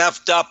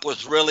effed up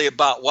was really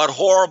about, what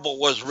horrible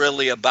was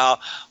really about,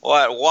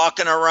 what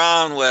walking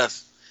around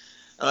with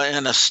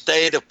in a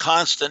state of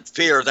constant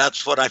fear.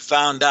 That's what I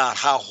found out,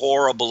 how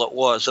horrible it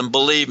was. And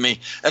believe me,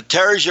 it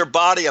tears your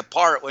body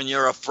apart when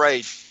you're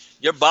afraid.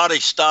 Your body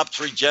stops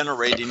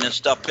regenerating and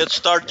stuff. It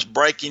starts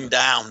breaking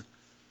down.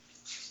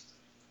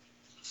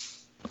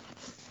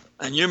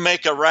 And you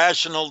make a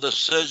rational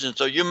decision.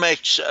 So you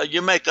make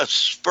a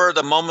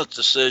spur-of-the-moment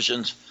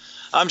decisions.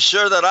 I'm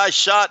sure that I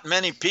shot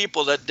many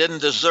people that didn't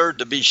deserve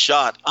to be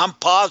shot. I'm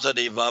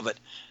positive of it.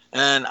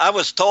 And I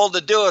was told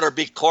to do it or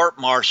be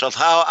court-martialed.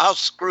 How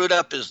screwed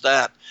up is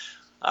that?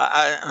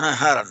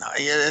 I don't know.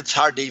 It's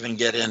hard to even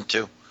get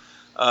into.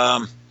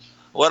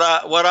 What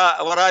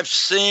I've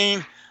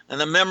seen and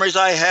the memories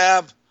I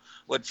have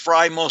would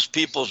fry most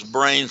people's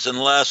brains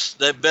unless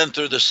they've been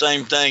through the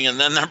same thing and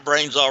then their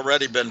brain's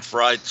already been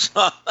fried.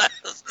 So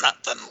there's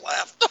nothing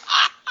left.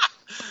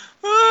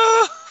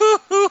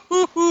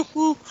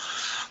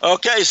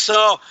 Okay,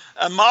 so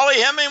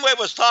Molly Hemingway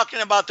was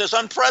talking about this.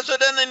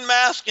 Unprecedented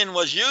masking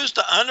was used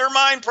to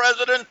undermine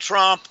President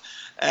Trump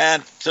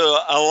and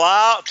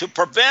to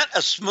prevent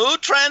a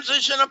smooth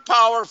transition of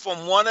power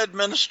from one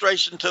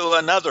administration to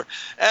another.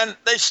 And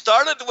they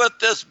started with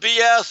this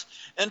BS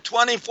in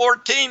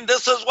 2014.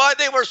 This is why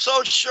they were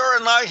so sure,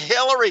 and why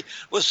Hillary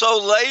was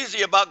so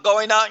lazy about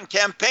going out and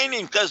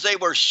campaigning, because they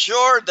were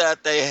sure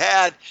that they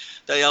had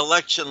the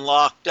election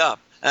locked up.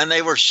 And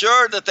they were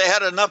sure that they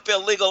had enough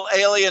illegal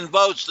alien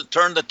votes to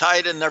turn the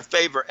tide in their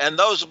favor. And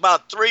those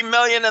about 3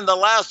 million in the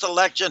last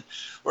election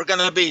were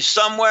going to be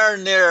somewhere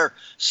near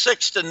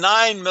 6 to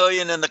 9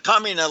 million in the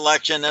coming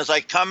election, as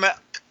I cover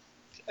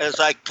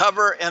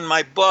in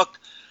my book,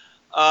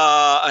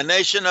 A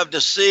Nation of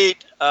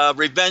Deceit,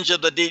 Revenge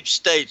of the Deep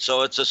State.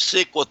 So it's a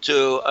sequel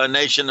to A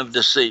Nation of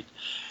Deceit.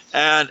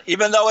 And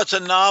even though it's a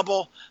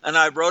novel, and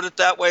I wrote it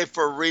that way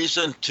for a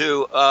reason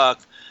to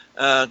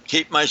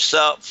keep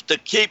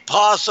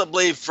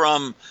possibly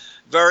from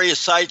various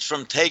sites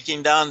from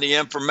taking down the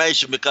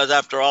information, because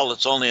after all,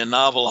 it's only a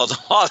novel.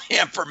 Although all the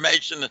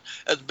information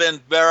has been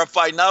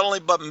verified, not only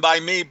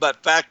by me,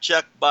 but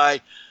fact-checked by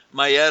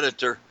my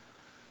editor.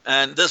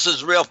 And this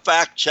is real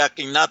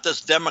fact-checking, not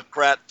this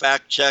Democrat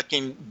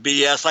fact-checking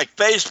BS. Like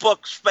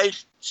Facebook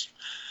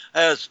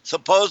has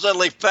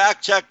supposedly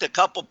fact-checked a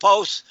couple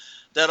posts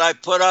that I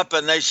put up,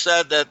 and they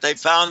said that they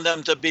found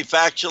them to be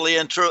factually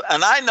untrue.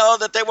 And I know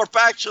that they were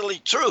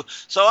factually true.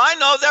 So I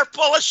know they're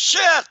full of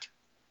shit.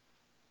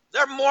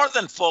 They're more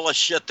than full of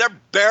shit. They're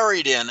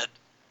buried in it.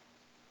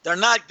 They're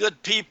not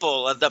good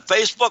people. The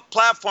Facebook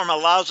platform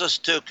allows us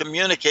to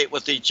communicate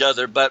with each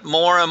other, but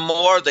more and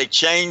more they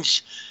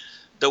change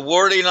the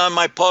wording on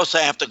my posts.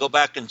 I have to go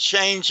back and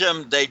change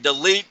them. They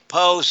delete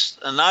posts,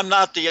 and I'm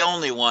not the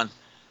only one.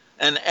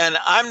 And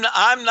I'm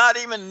not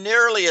even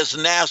nearly as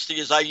nasty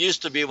as I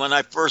used to be when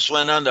I first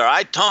went under.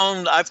 I've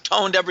toned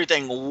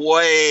everything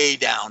way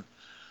down,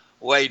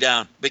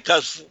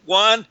 because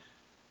one,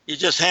 you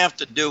just have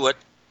to do it,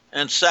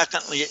 and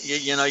secondly,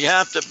 you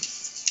have to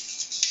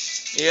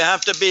You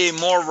have to be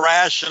more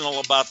rational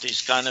about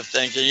these kind of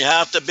things, and you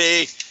have to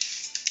be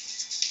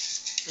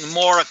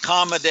more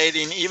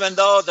accommodating, even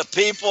though the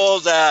people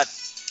that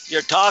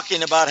you're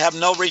talking about have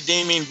no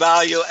redeeming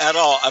value at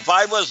all. If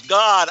I was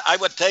God, I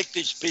would take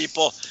these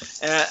people,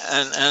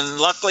 and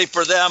luckily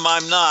for them,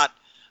 I'm not.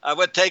 I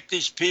would take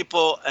these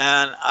people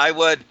and I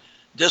would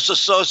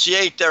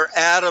disassociate their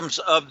atoms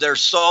of their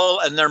soul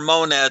and their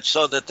monads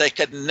so that they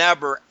could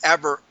never,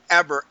 ever,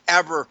 ever,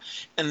 ever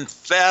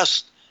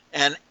infest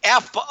and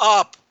F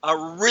up a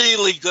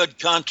really good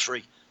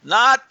country.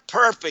 Not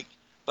perfect,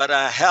 but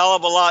a hell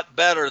of a lot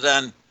better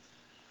than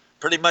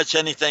pretty much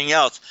anything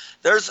else.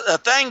 There's a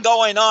thing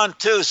going on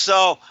too.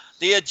 So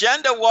the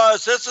agenda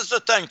was, this is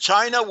the thing,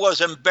 China was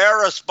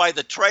embarrassed by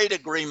the trade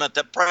agreement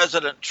that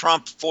President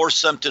Trump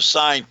forced them to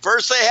sign.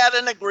 First they had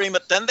an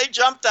agreement, then they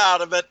jumped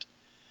out of it,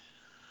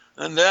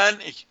 and then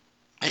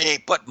he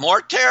put more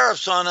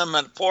tariffs on them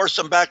and forced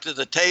them back to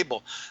the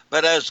table.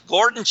 But as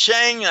Gordon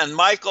Chang and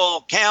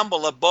Michael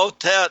Campbell have both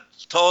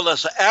told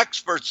us,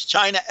 experts,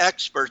 China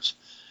experts,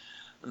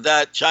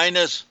 that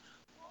China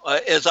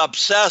is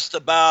obsessed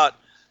about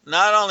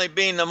not only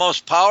being the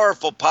most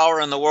powerful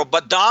power in the world,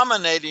 but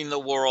dominating the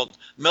world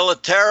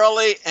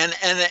militarily and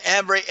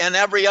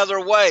every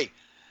other way.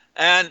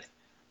 And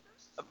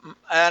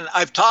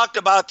I've talked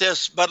about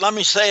this, but let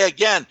me say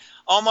again,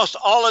 almost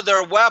all of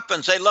their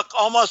weapons, they look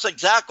almost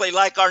exactly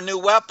like our new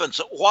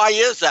weapons. Why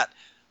is that?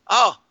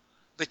 Oh,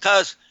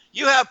 because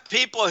you have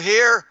people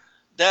here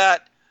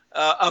that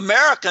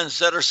Americans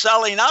that are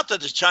selling out to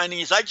the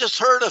Chinese. I just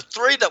heard of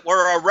 3 that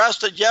were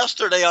arrested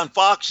yesterday on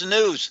Fox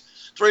News,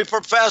 3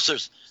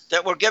 professors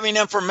that were giving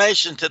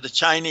information to the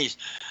Chinese.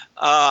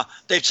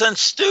 They send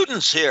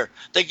students here.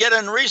 They get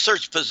in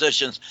research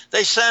positions.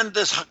 They send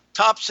this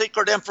top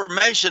secret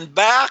information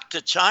back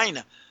to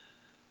China.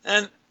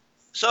 And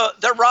so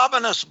they're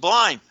robbing us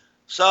blind.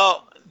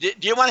 So do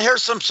you want to hear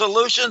some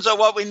solutions of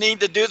what we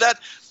need to do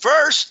that?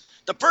 First,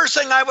 the first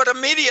thing I would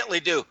immediately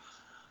do,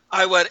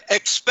 I would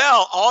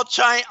expel all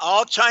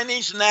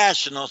Chinese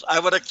nationals. I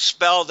would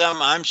expel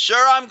them. I'm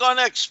sure I'm going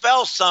to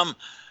expel some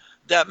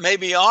that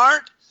maybe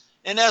aren't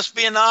in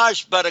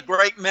espionage, but a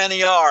great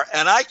many are.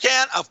 And I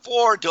can't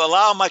afford to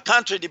allow my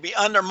country to be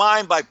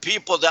undermined by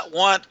people that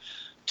want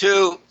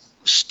to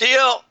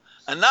steal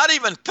and not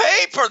even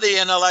pay for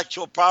the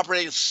intellectual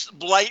property,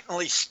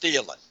 blatantly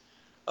steal it.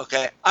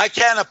 Okay, I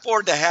can't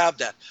afford to have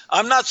that.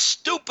 I'm not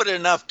stupid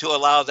enough to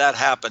allow that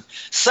happen.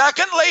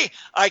 Secondly,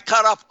 I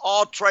cut off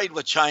all trade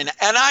with China.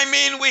 And I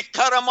mean, we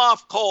cut them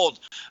off cold.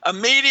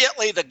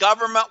 Immediately, the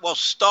government will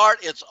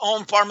start its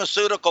own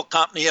pharmaceutical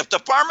company. If the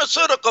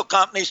pharmaceutical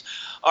companies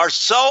are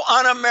so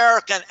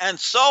un-American and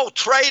so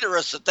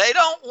traitorous that they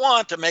don't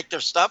want to make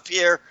their stuff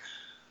here,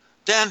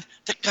 then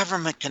the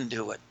government can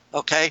do it,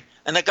 okay?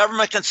 And the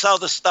government can sell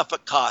the stuff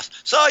at cost.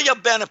 So you'll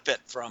benefit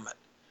from it.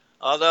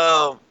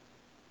 Although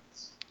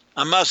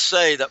I must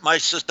say that my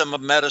system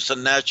of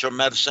medicine, natural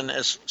medicine,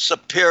 is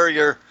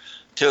superior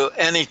to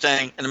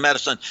anything in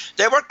medicine.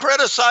 They were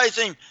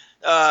criticizing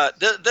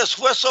this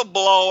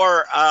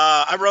whistleblower.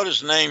 I wrote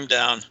his name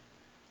down.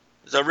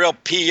 He's a real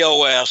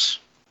POS.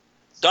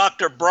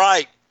 Dr.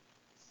 Bright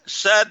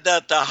said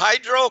that the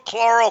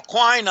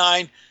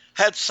hydrochloroquine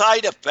had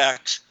side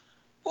effects.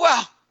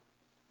 Well,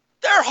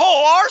 their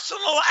whole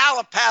arsenal of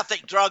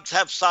allopathic drugs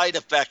have side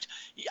effects.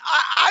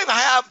 I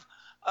have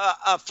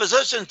a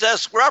physician's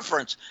desk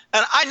reference,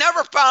 and I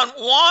never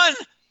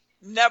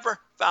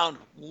found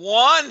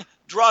one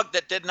drug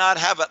that did not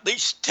have at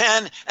least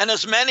 10 and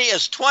as many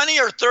as 20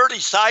 or 30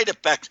 side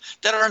effects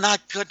that are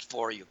not good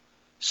for you.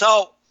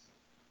 So,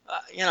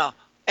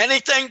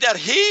 anything that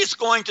he's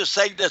going to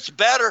say that's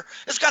better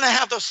is going to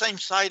have those same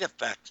side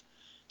effects,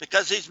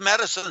 because these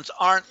medicines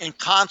aren't in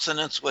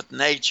consonance with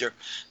nature.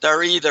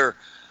 They're either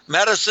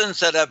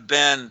medicines that have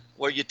been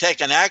where you take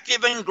an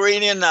active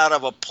ingredient out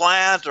of a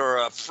plant or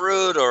a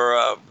fruit or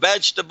a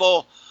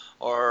vegetable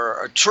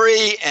or a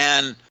tree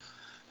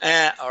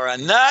or a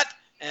nut,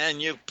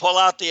 and you pull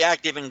out the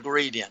active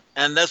ingredient.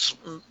 And this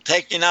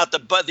taking out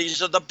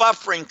these are the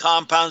buffering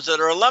compounds that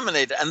are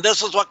eliminated. And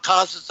this is what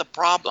causes the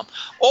problem.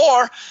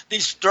 Or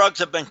these drugs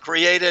have been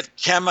created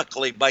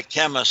chemically by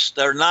chemists.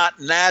 They're not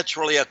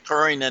naturally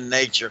occurring in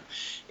nature.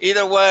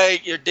 Either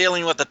way, you're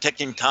dealing with a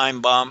ticking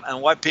time bomb,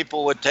 and why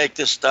people would take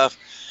this stuff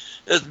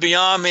is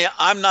beyond me.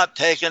 I'm not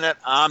taking it.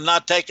 I'm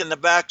not taking the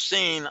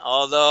vaccine,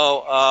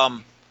 although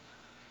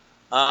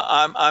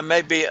I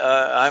may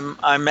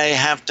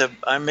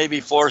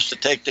be forced to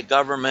take the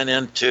government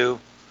into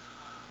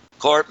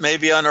court,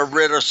 maybe on a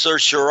writ of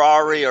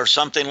certiorari or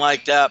something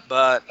like that.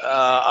 But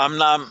I'm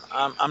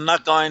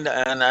not going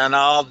to, and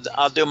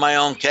I'll do my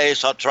own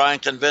case. I'll try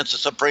and convince the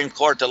Supreme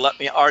Court to let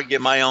me argue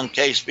my own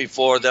case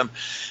before them.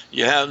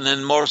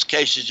 In most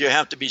cases, you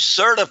have to be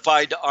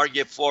certified to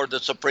argue for the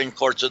Supreme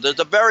Court. So there's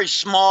a very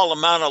small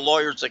amount of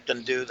lawyers that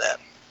can do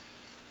that.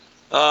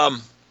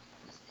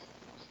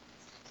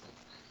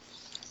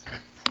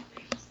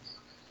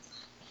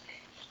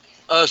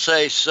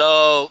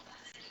 So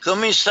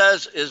Kumi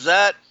says, is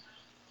that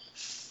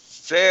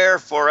fair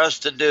for us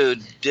to do?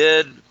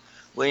 Did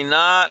we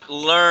not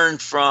learn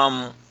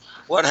from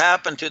what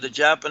happened to the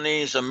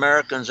Japanese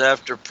Americans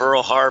after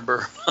Pearl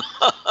Harbor?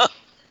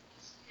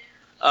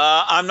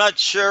 I'm not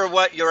sure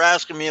what you're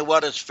asking me.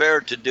 What is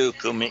fair to do,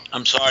 Kumi?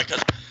 I'm sorry,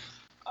 because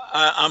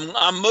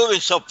I'm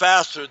moving so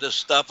fast through this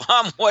stuff.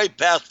 I'm way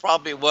past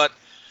probably what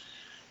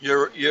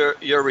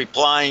you're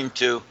replying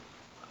to.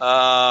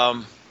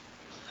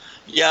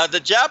 Yeah, the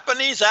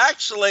Japanese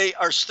actually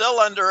are still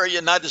under a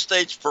United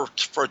States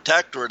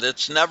protectorate.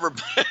 It's never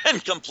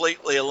been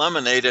completely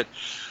eliminated.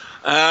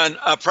 And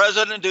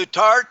President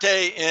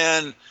Duterte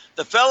in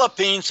the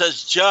Philippines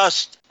has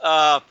just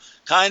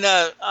kind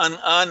of,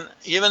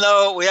 even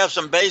though we have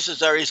some bases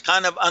there, he's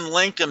kind of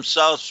unlinked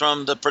himself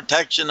from the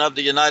protection of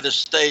the United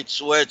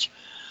States, which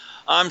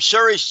I'm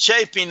sure he's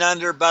chafing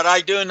under, but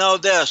I do know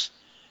this,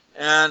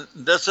 and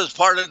this is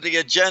part of the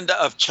agenda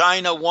of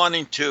China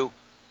wanting to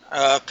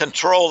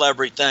control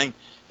everything,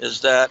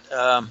 is that,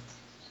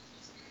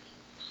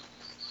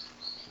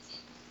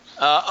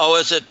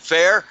 is it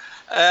fair?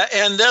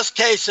 In this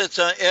case, it's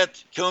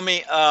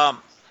Kumi.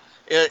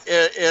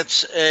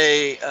 It's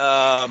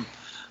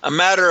a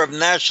matter of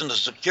national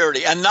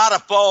security and not a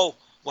faux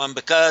one,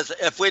 because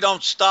if we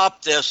don't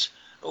stop this,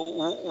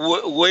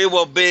 we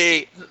will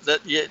be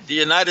the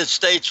United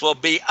States will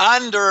be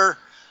under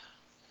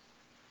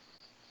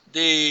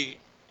the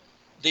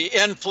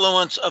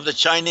influence of the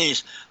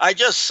Chinese. I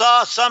just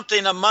saw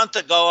something a month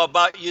ago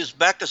about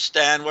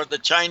Uzbekistan where the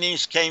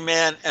Chinese came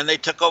in and they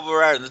took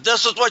over Ireland.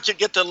 This is what you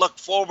get to look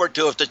forward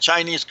to if the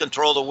Chinese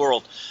control the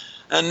world.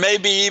 And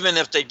maybe even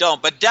if they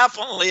don't, but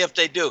definitely if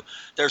they do.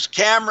 There's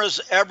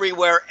cameras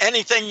everywhere.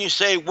 Anything you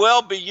say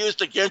will be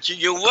used against you.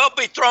 You will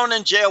be thrown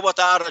in jail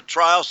without a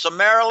trial,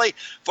 summarily,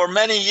 for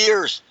many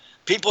years.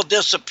 People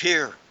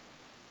disappear.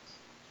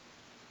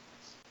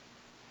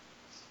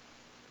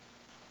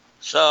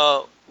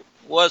 So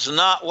was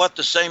not what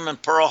the same in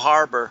Pearl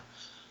Harbor.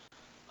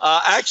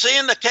 Actually,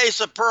 in the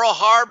case of Pearl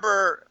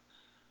Harbor,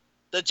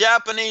 the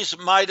Japanese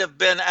might have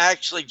been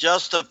actually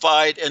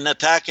justified in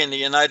attacking the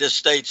United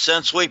States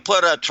since we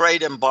put a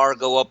trade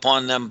embargo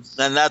upon them,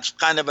 and that's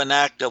kind of an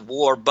act of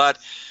war. But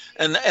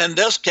in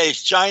this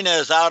case, China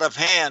is out of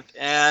hand,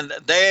 and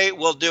they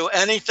will do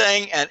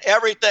anything and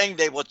everything.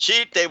 They will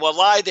cheat, they will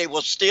lie, they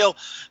will steal,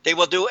 they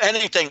will do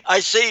anything.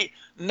 I see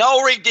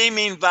no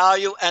redeeming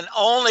value and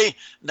only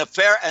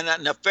a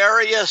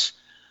nefarious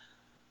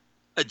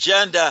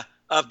agenda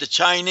of the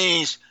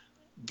Chinese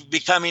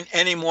becoming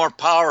any more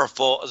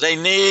powerful. They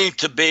need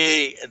to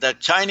be, the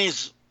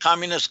Chinese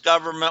Communist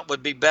government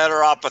would be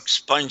better off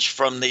expunged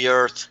from the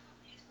earth.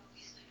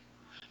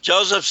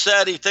 Joseph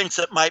said he thinks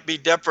it might be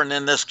different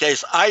in this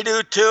case. I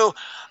do too.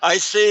 I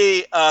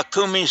see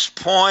Kumi's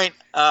point.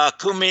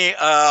 Kumi,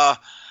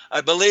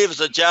 I believe,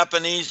 is a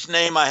Japanese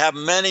name. I have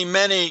many,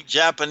 many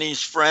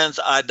Japanese friends.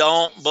 I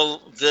don't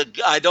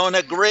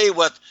agree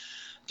with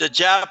the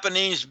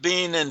Japanese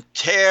being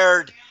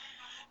interred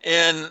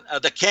in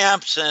the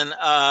camps in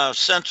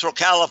Central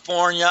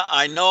California.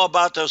 I know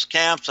about those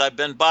camps. I've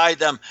been by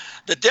them.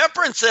 The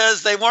difference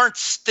is they weren't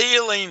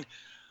stealing.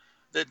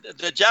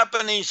 The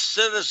Japanese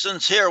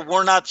citizens here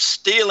were not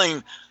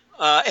stealing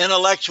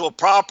intellectual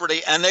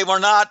property, and they were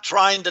not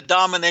trying to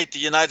dominate the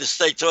United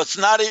States. So it's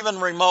not even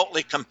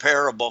remotely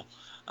comparable.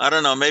 I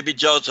don't know. Maybe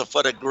Joseph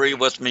would agree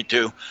with me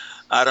too.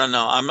 I don't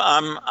know.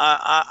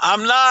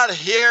 I'm not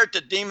here to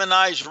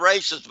demonize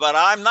races, but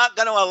I'm not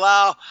going to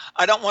allow.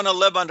 I don't want to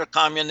live under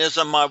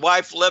communism. My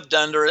wife lived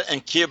under it in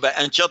Cuba,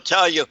 and she'll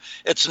tell you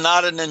it's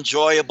not an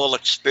enjoyable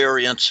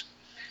experience.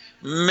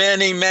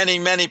 Many, many,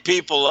 many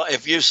people,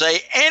 if you say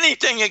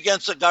anything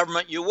against the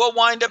government, you will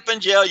wind up in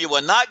jail. You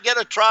will not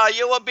get a trial.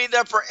 You will be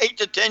there for 8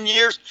 to 10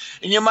 years,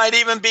 and you might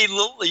even be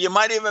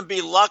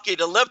lucky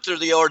to live through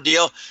the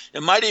ordeal.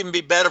 It might even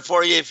be better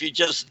for you if you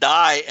just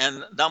die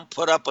and don't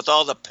put up with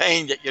all the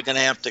pain that you're going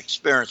to have to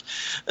experience.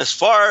 As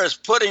far as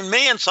putting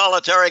me in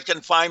solitary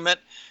confinement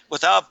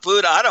without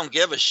food, I don't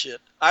give a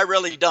shit. I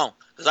really don't,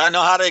 because I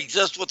know how to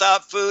exist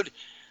without food.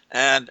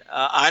 And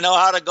I know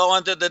how to go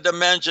into the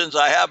dimensions.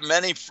 I have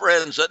many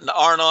friends that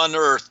aren't on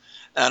Earth,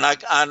 and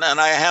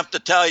I have to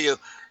tell you,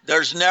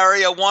 there's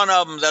nary a one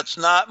of them that's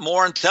not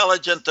more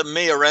intelligent than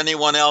me or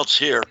anyone else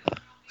here.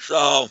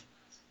 So,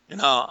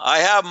 I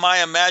have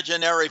my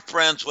imaginary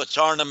friends, which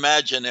aren't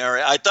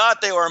imaginary. I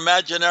thought they were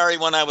imaginary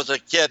when I was a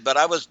kid, but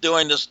I was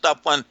doing this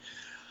stuff when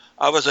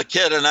I was a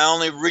kid, and I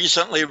only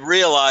recently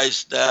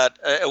realized that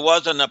it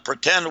wasn't a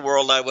pretend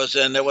world I was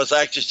in. It was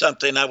actually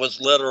something I was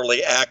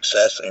literally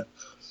accessing.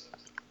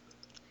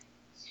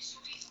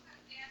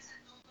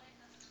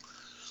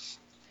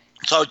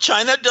 So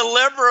China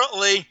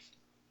deliberately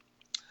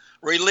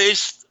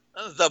released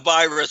the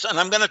virus, and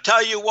I'm going to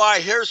tell you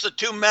why. Here's the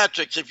two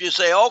metrics. If you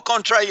say, au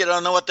contraire, you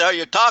don't know what the hell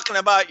you're talking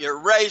about,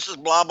 you're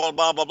racist, blah, blah,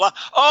 blah, blah, blah.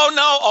 Oh,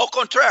 no, au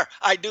contraire.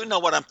 I do know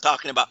what I'm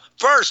talking about.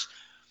 First,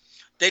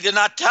 they did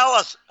not tell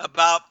us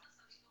about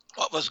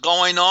what was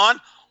going on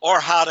or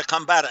how to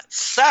combat it.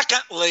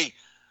 Secondly,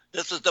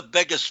 this is the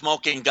biggest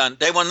smoking gun.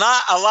 They will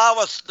not allow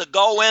us to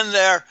go in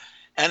there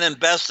and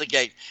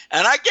investigate.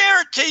 And I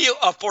guarantee you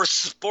a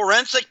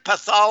forensic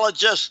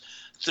pathologist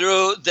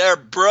through their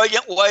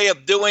brilliant way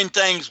of doing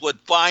things, would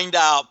find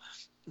out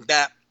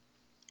that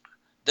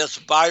this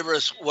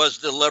virus was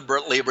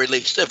deliberately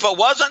released. If it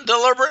wasn't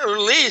deliberately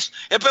released,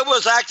 if it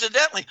was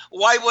accidentally,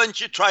 why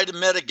wouldn't you try to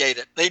mitigate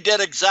it? They did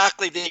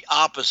exactly the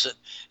opposite.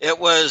 It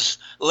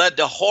led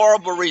to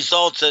horrible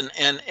results in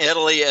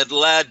Italy. It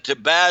led to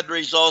bad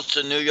results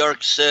in New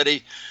York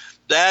City,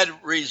 bad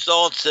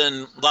results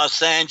in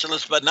Los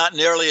Angeles, but not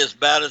nearly as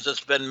bad as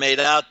it's been made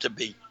out to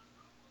be.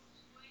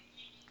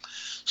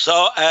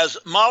 So as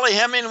Molly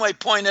Hemingway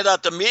pointed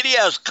out, the media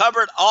has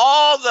covered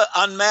all the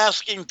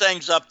unmasking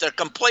things up. They're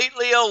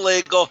completely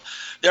illegal.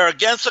 They're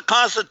against the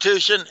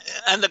Constitution.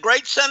 And the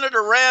great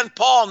Senator Rand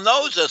Paul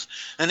knows this,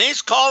 and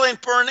he's calling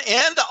for an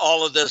end to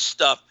all of this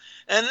stuff.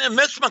 And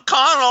Mitch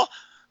McConnell,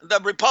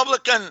 the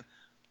Republican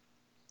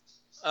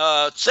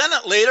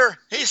Senate leader,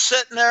 he's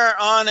sitting there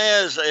on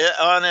his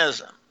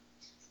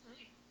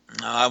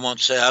no, I won't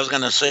say. I was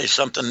going to say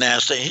something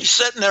nasty. He's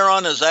sitting there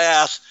on his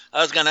ass.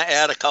 I was going to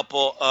add a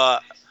couple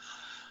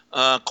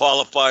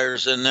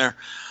qualifiers in there.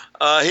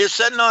 He's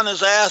sitting on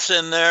his ass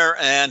in there,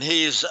 and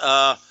he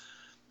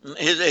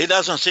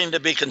doesn't seem to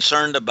be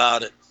concerned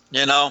about it.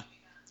 You know,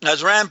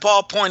 as Rand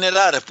Paul pointed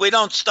out, if we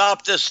don't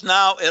stop this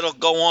now, it'll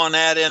go on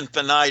ad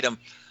infinitum.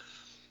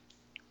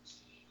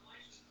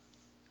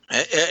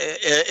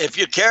 If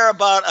you care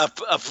about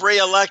a free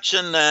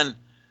election, then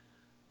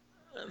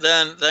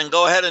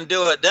go ahead and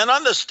do it. Then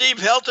on the Steve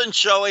Hilton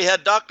show, he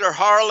had Dr.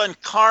 Harlan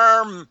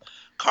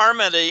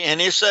Carmody,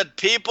 and he said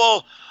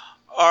people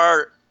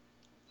are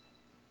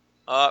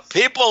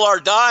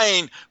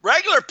dying.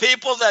 Regular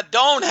people that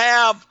don't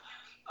have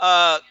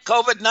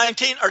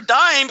COVID-19 are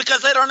dying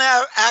because they don't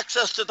have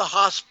access to the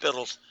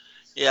hospitals.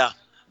 Yeah,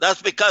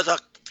 that's because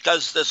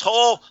this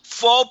whole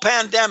faux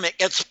pandemic,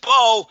 it's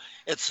faux.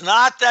 It's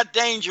not that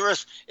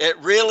dangerous. It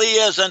really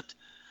isn't.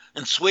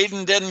 And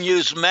Sweden didn't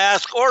use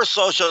masks or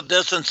social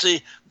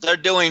distancing. They're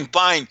doing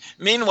fine.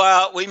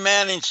 Meanwhile, we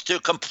managed to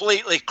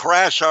completely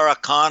crash our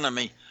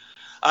economy.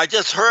 I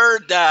just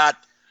heard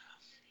that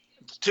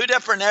two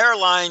different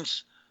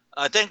airlines,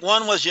 I think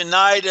one was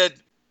United,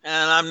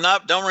 and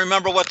don't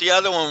remember what the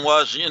other one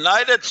was.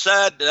 United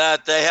said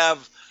that they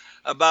have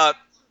about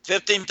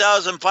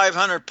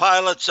 15,500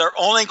 pilots.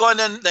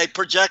 They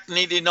project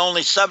needing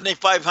only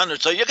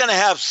 7,500. So you're going to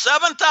have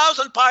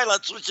 7,000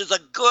 pilots, which is a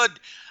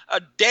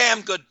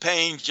damn good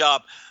paying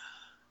job.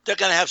 They're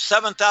going to have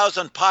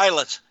 7,000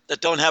 pilots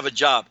that don't have a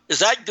job. Is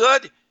that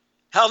good?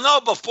 Hell no.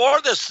 Before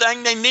this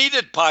thing, they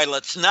needed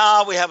pilots.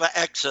 Now we have an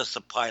excess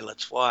of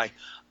pilots. Why?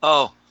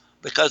 Oh,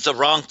 because the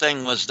wrong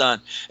thing was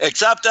done.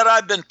 Except that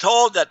I've been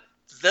told that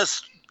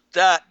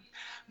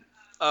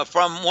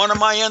from one of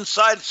my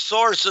inside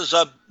sources,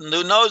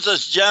 who knows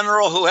this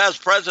general who has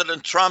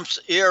President Trump's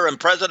ear, and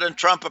President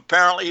Trump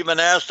apparently even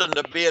asked him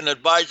to be an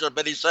advisor,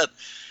 but he said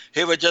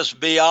he would just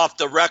be off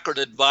the record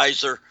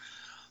advisor,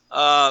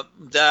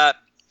 that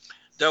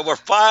there were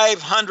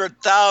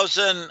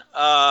 500,000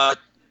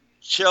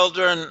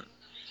 children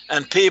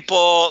and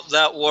people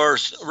that were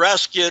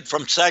rescued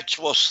from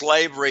sexual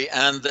slavery,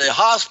 and the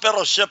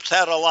hospital ships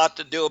had a lot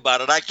to do about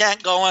it. I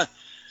can't go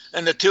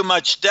into too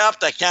much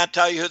depth. I can't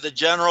tell you who the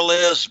general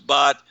is,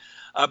 but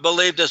I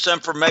believe this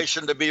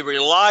information to be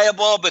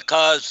reliable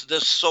because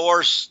this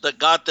source that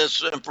got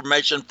this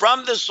information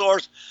from this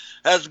source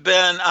has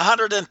been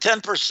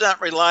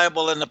 110%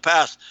 reliable in the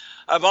past.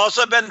 I've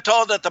also been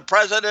told that the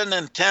president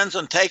intends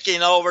on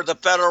taking over the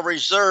Federal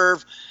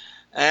Reserve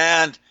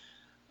and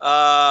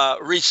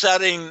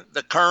resetting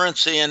the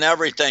currency and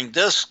everything.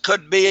 This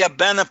could be a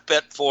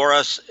benefit for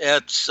us.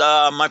 It's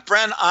my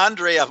friend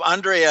Andrea.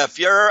 Andrea, if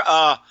you're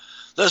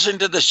listening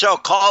to the show,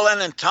 call in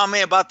and tell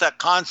me about that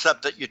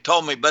concept that you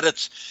told me.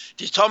 But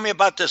you told me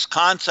about this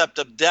concept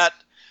of debt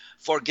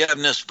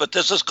forgiveness, but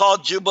this is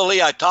called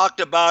Jubilee. I talked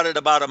about it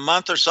about a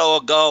month or so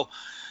ago,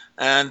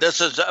 and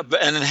this is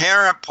an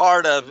inherent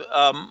part of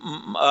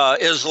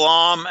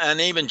Islam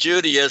and even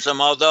Judaism,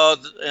 although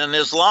in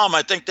Islam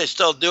I think they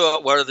still do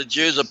it, where the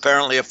Jews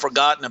apparently have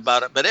forgotten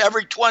about it. But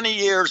every 20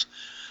 years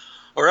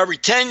or every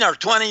 10 or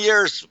 20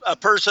 years, a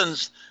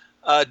person's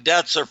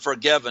debts are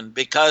forgiven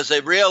because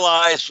they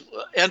realize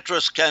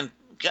interest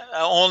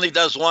only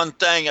does one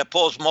thing. It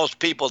pulls most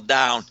people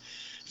down.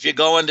 If you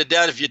go into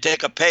debt, if you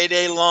take a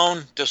payday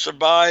loan to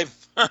survive,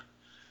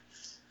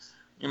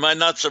 you might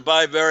not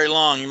survive very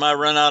long. You might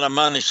run out of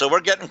money. So we're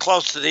getting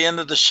close to the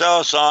end of the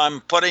show. So I'm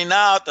putting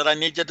out that I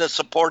need you to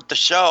support the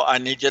show. I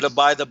need you to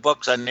buy the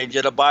books. I need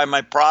you to buy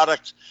my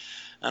products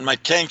and my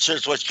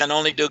tinctures, which can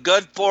only do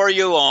good for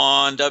you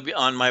on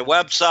my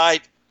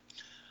website.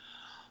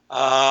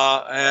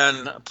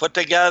 And put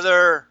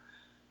together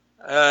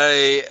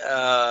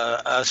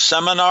a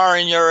seminar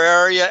in your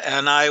area,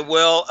 and I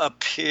will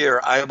appear.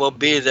 I will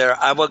be there.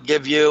 I will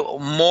give you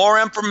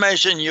more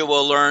information. You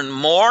will learn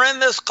more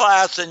in this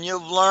class than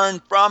you've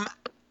learned from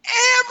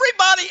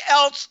everybody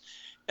else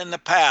in the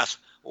past.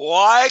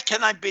 Why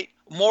can I be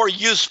more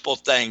useful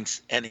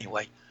things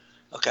anyway?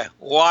 Okay,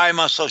 why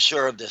am I so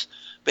sure of this?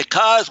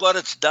 Because what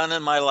it's done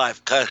in my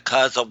life,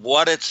 because of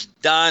what it's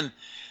done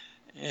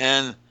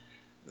in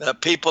the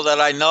people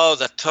that I know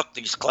that took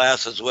these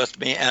classes with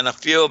me, and a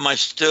few of my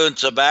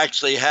students have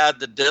actually had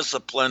the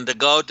discipline to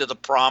go to the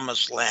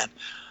promised land.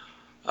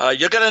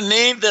 You're going to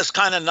need this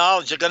kind of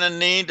knowledge. You're going to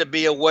need to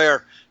be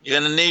aware. You're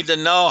going to need to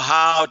know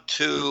how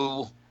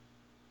to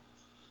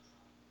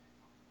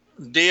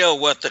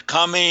deal with the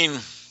coming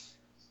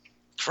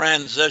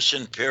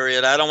transition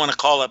period. I don't want to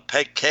call it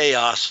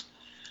chaos.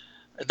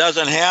 It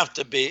doesn't have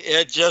to be.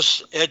 It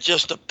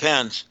just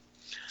depends.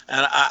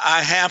 And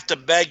I have to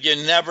beg you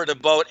never to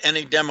vote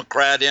any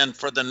Democrat in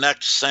for the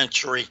next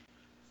century.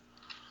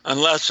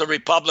 Unless the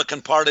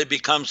Republican Party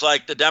becomes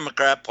like the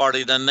Democrat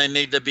Party, then they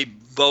need to be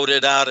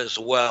voted out as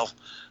well.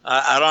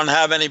 I don't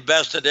have any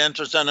vested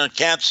interest in it.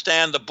 Can't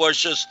stand the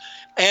Bushes,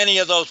 any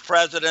of those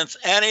presidents,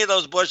 any of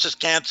those Bushes.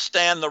 Can't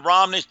stand the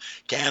Romneys,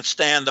 can't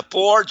stand the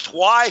Fords.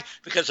 Why?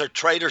 Because they're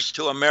traitors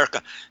to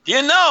America. Do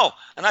you know,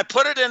 and I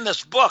put it in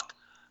this book,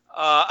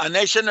 A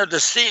Nation of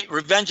Deceit,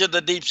 Revenge of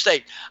the Deep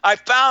State. I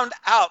found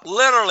out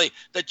literally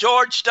that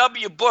George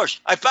W. Bush,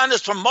 I found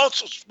this from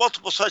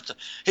multiple sources.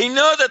 He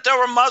knew that there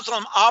were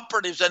Muslim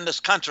operatives in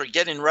this country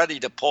getting ready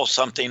to pull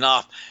something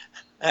off.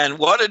 And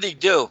what did he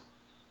do?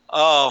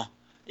 Oh,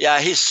 yeah,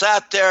 he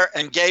sat there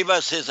and gave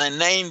us his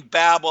inane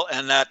babble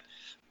and that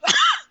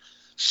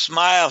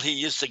smile he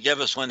used to give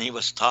us when he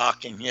was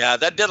talking. Yeah,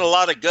 that did a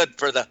lot of good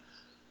for the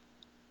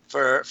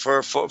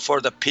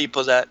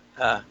people that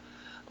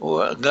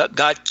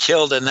got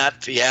killed in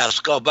that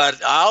fiasco.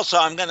 But also,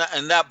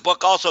 and that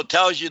book also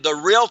tells you the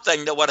real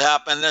thing that would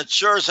happen. And it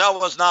sure as hell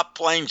was not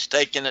planes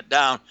taking it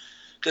down,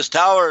 because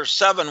Tower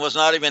 7 was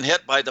not even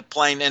hit by the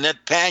plane, and it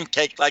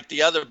pancaked like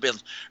the other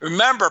buildings.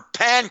 Remember,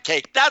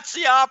 pancake. That's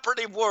the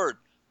operative word,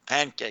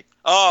 pancake.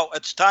 Oh,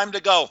 it's time to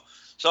go.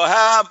 So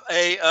have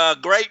a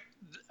great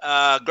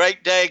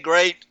day,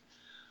 great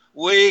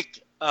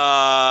week,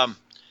 and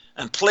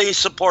please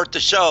support the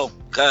show,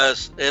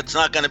 because it's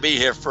not going to be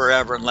here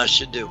forever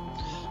unless you do.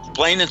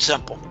 Plain and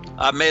simple.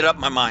 I've made up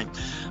my mind.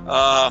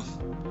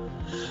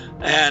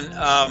 And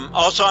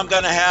also I'm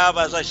going to have,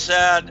 as I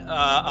said,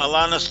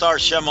 Alana Star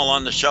Schimmel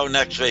on the show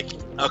next week.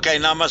 Okay,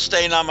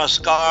 namaste,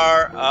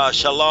 namaskar,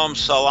 shalom,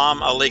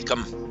 salam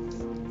alaikum.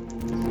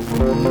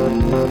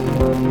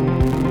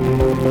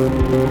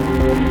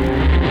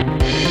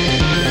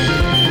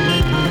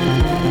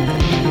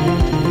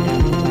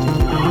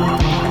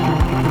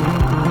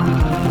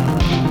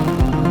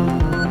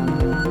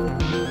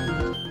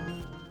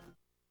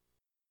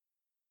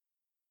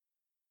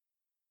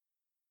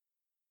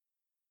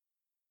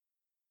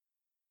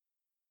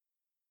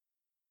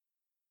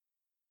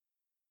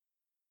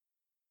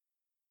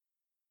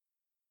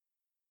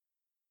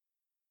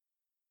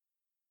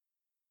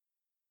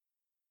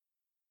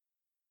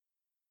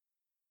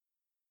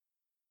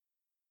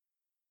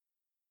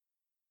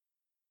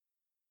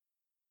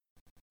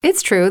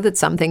 It's true that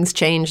some things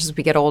change as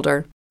we get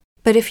older.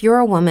 But if you're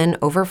a woman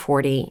over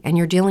 40 and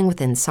you're dealing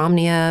with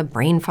insomnia,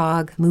 brain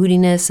fog,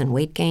 moodiness, and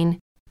weight gain,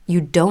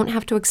 you don't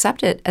have to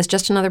accept it as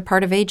just another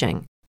part of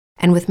aging.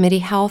 And with MIDI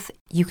Health,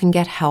 you can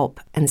get help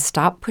and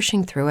stop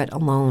pushing through it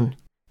alone.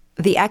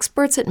 The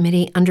experts at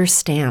MIDI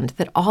understand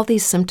that all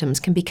these symptoms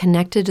can be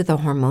connected to the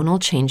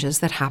hormonal changes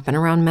that happen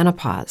around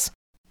menopause.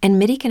 And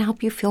MIDI can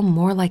help you feel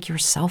more like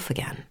yourself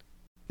again.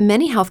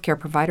 Many healthcare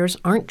providers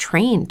aren't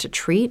trained to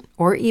treat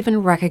or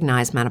even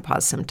recognize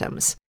menopause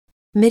symptoms.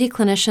 MIDI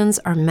clinicians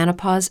are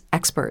menopause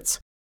experts.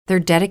 They're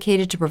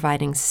dedicated to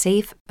providing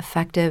safe,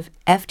 effective,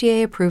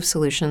 FDA-approved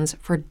solutions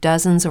for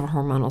dozens of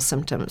hormonal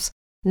symptoms,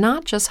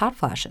 not just hot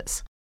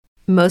flashes.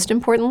 Most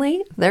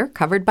importantly, they're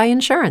covered by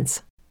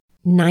insurance.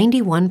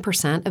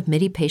 91% of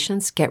MIDI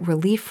patients get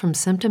relief from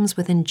symptoms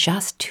within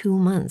just 2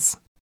 months.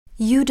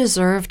 You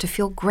deserve to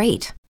feel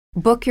great.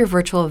 Book your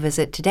virtual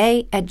visit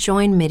today at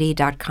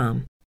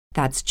joinmidi.com.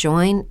 That's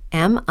joinmidi.com.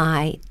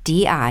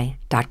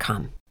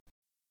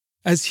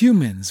 As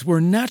humans, we're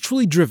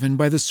naturally driven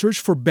by the search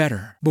for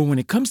better. But when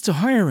it comes to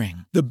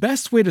hiring, the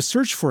best way to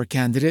search for a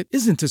candidate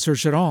isn't to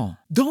search at all.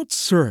 Don't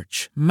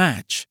search,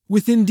 match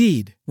with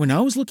Indeed. When I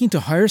was looking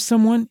to hire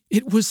someone,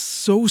 it was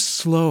so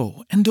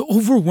slow and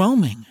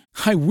overwhelming.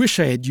 I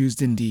wish I had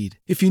used Indeed.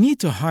 If you need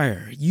to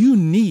hire, you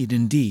need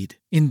Indeed.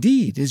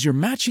 Indeed is your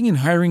matching and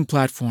hiring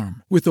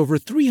platform with over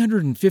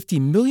 350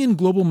 million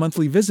global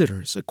monthly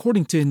visitors,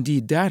 according to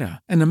Indeed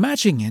data, and a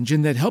matching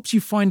engine that helps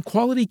you find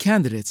quality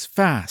candidates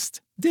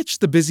fast. Ditch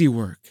the busy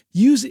work.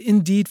 Use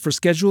Indeed for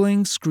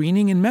scheduling,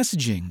 screening, and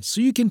messaging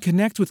so you can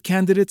connect with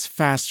candidates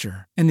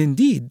faster. And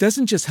Indeed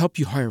doesn't just help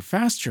you hire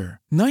faster.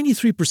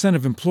 93%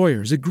 of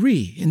employers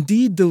agree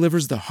Indeed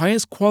delivers the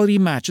highest quality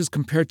matches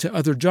compared to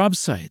other job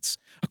sites,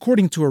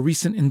 according to a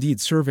recent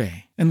Indeed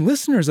survey. And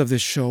listeners of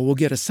this show will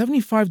get a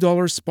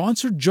 $75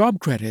 sponsored job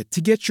credit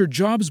to get your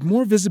jobs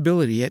more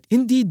visibility at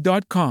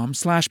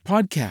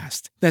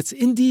Indeed.com/podcast. That's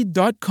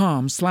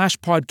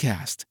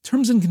Indeed.com/podcast.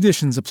 Terms and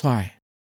conditions apply.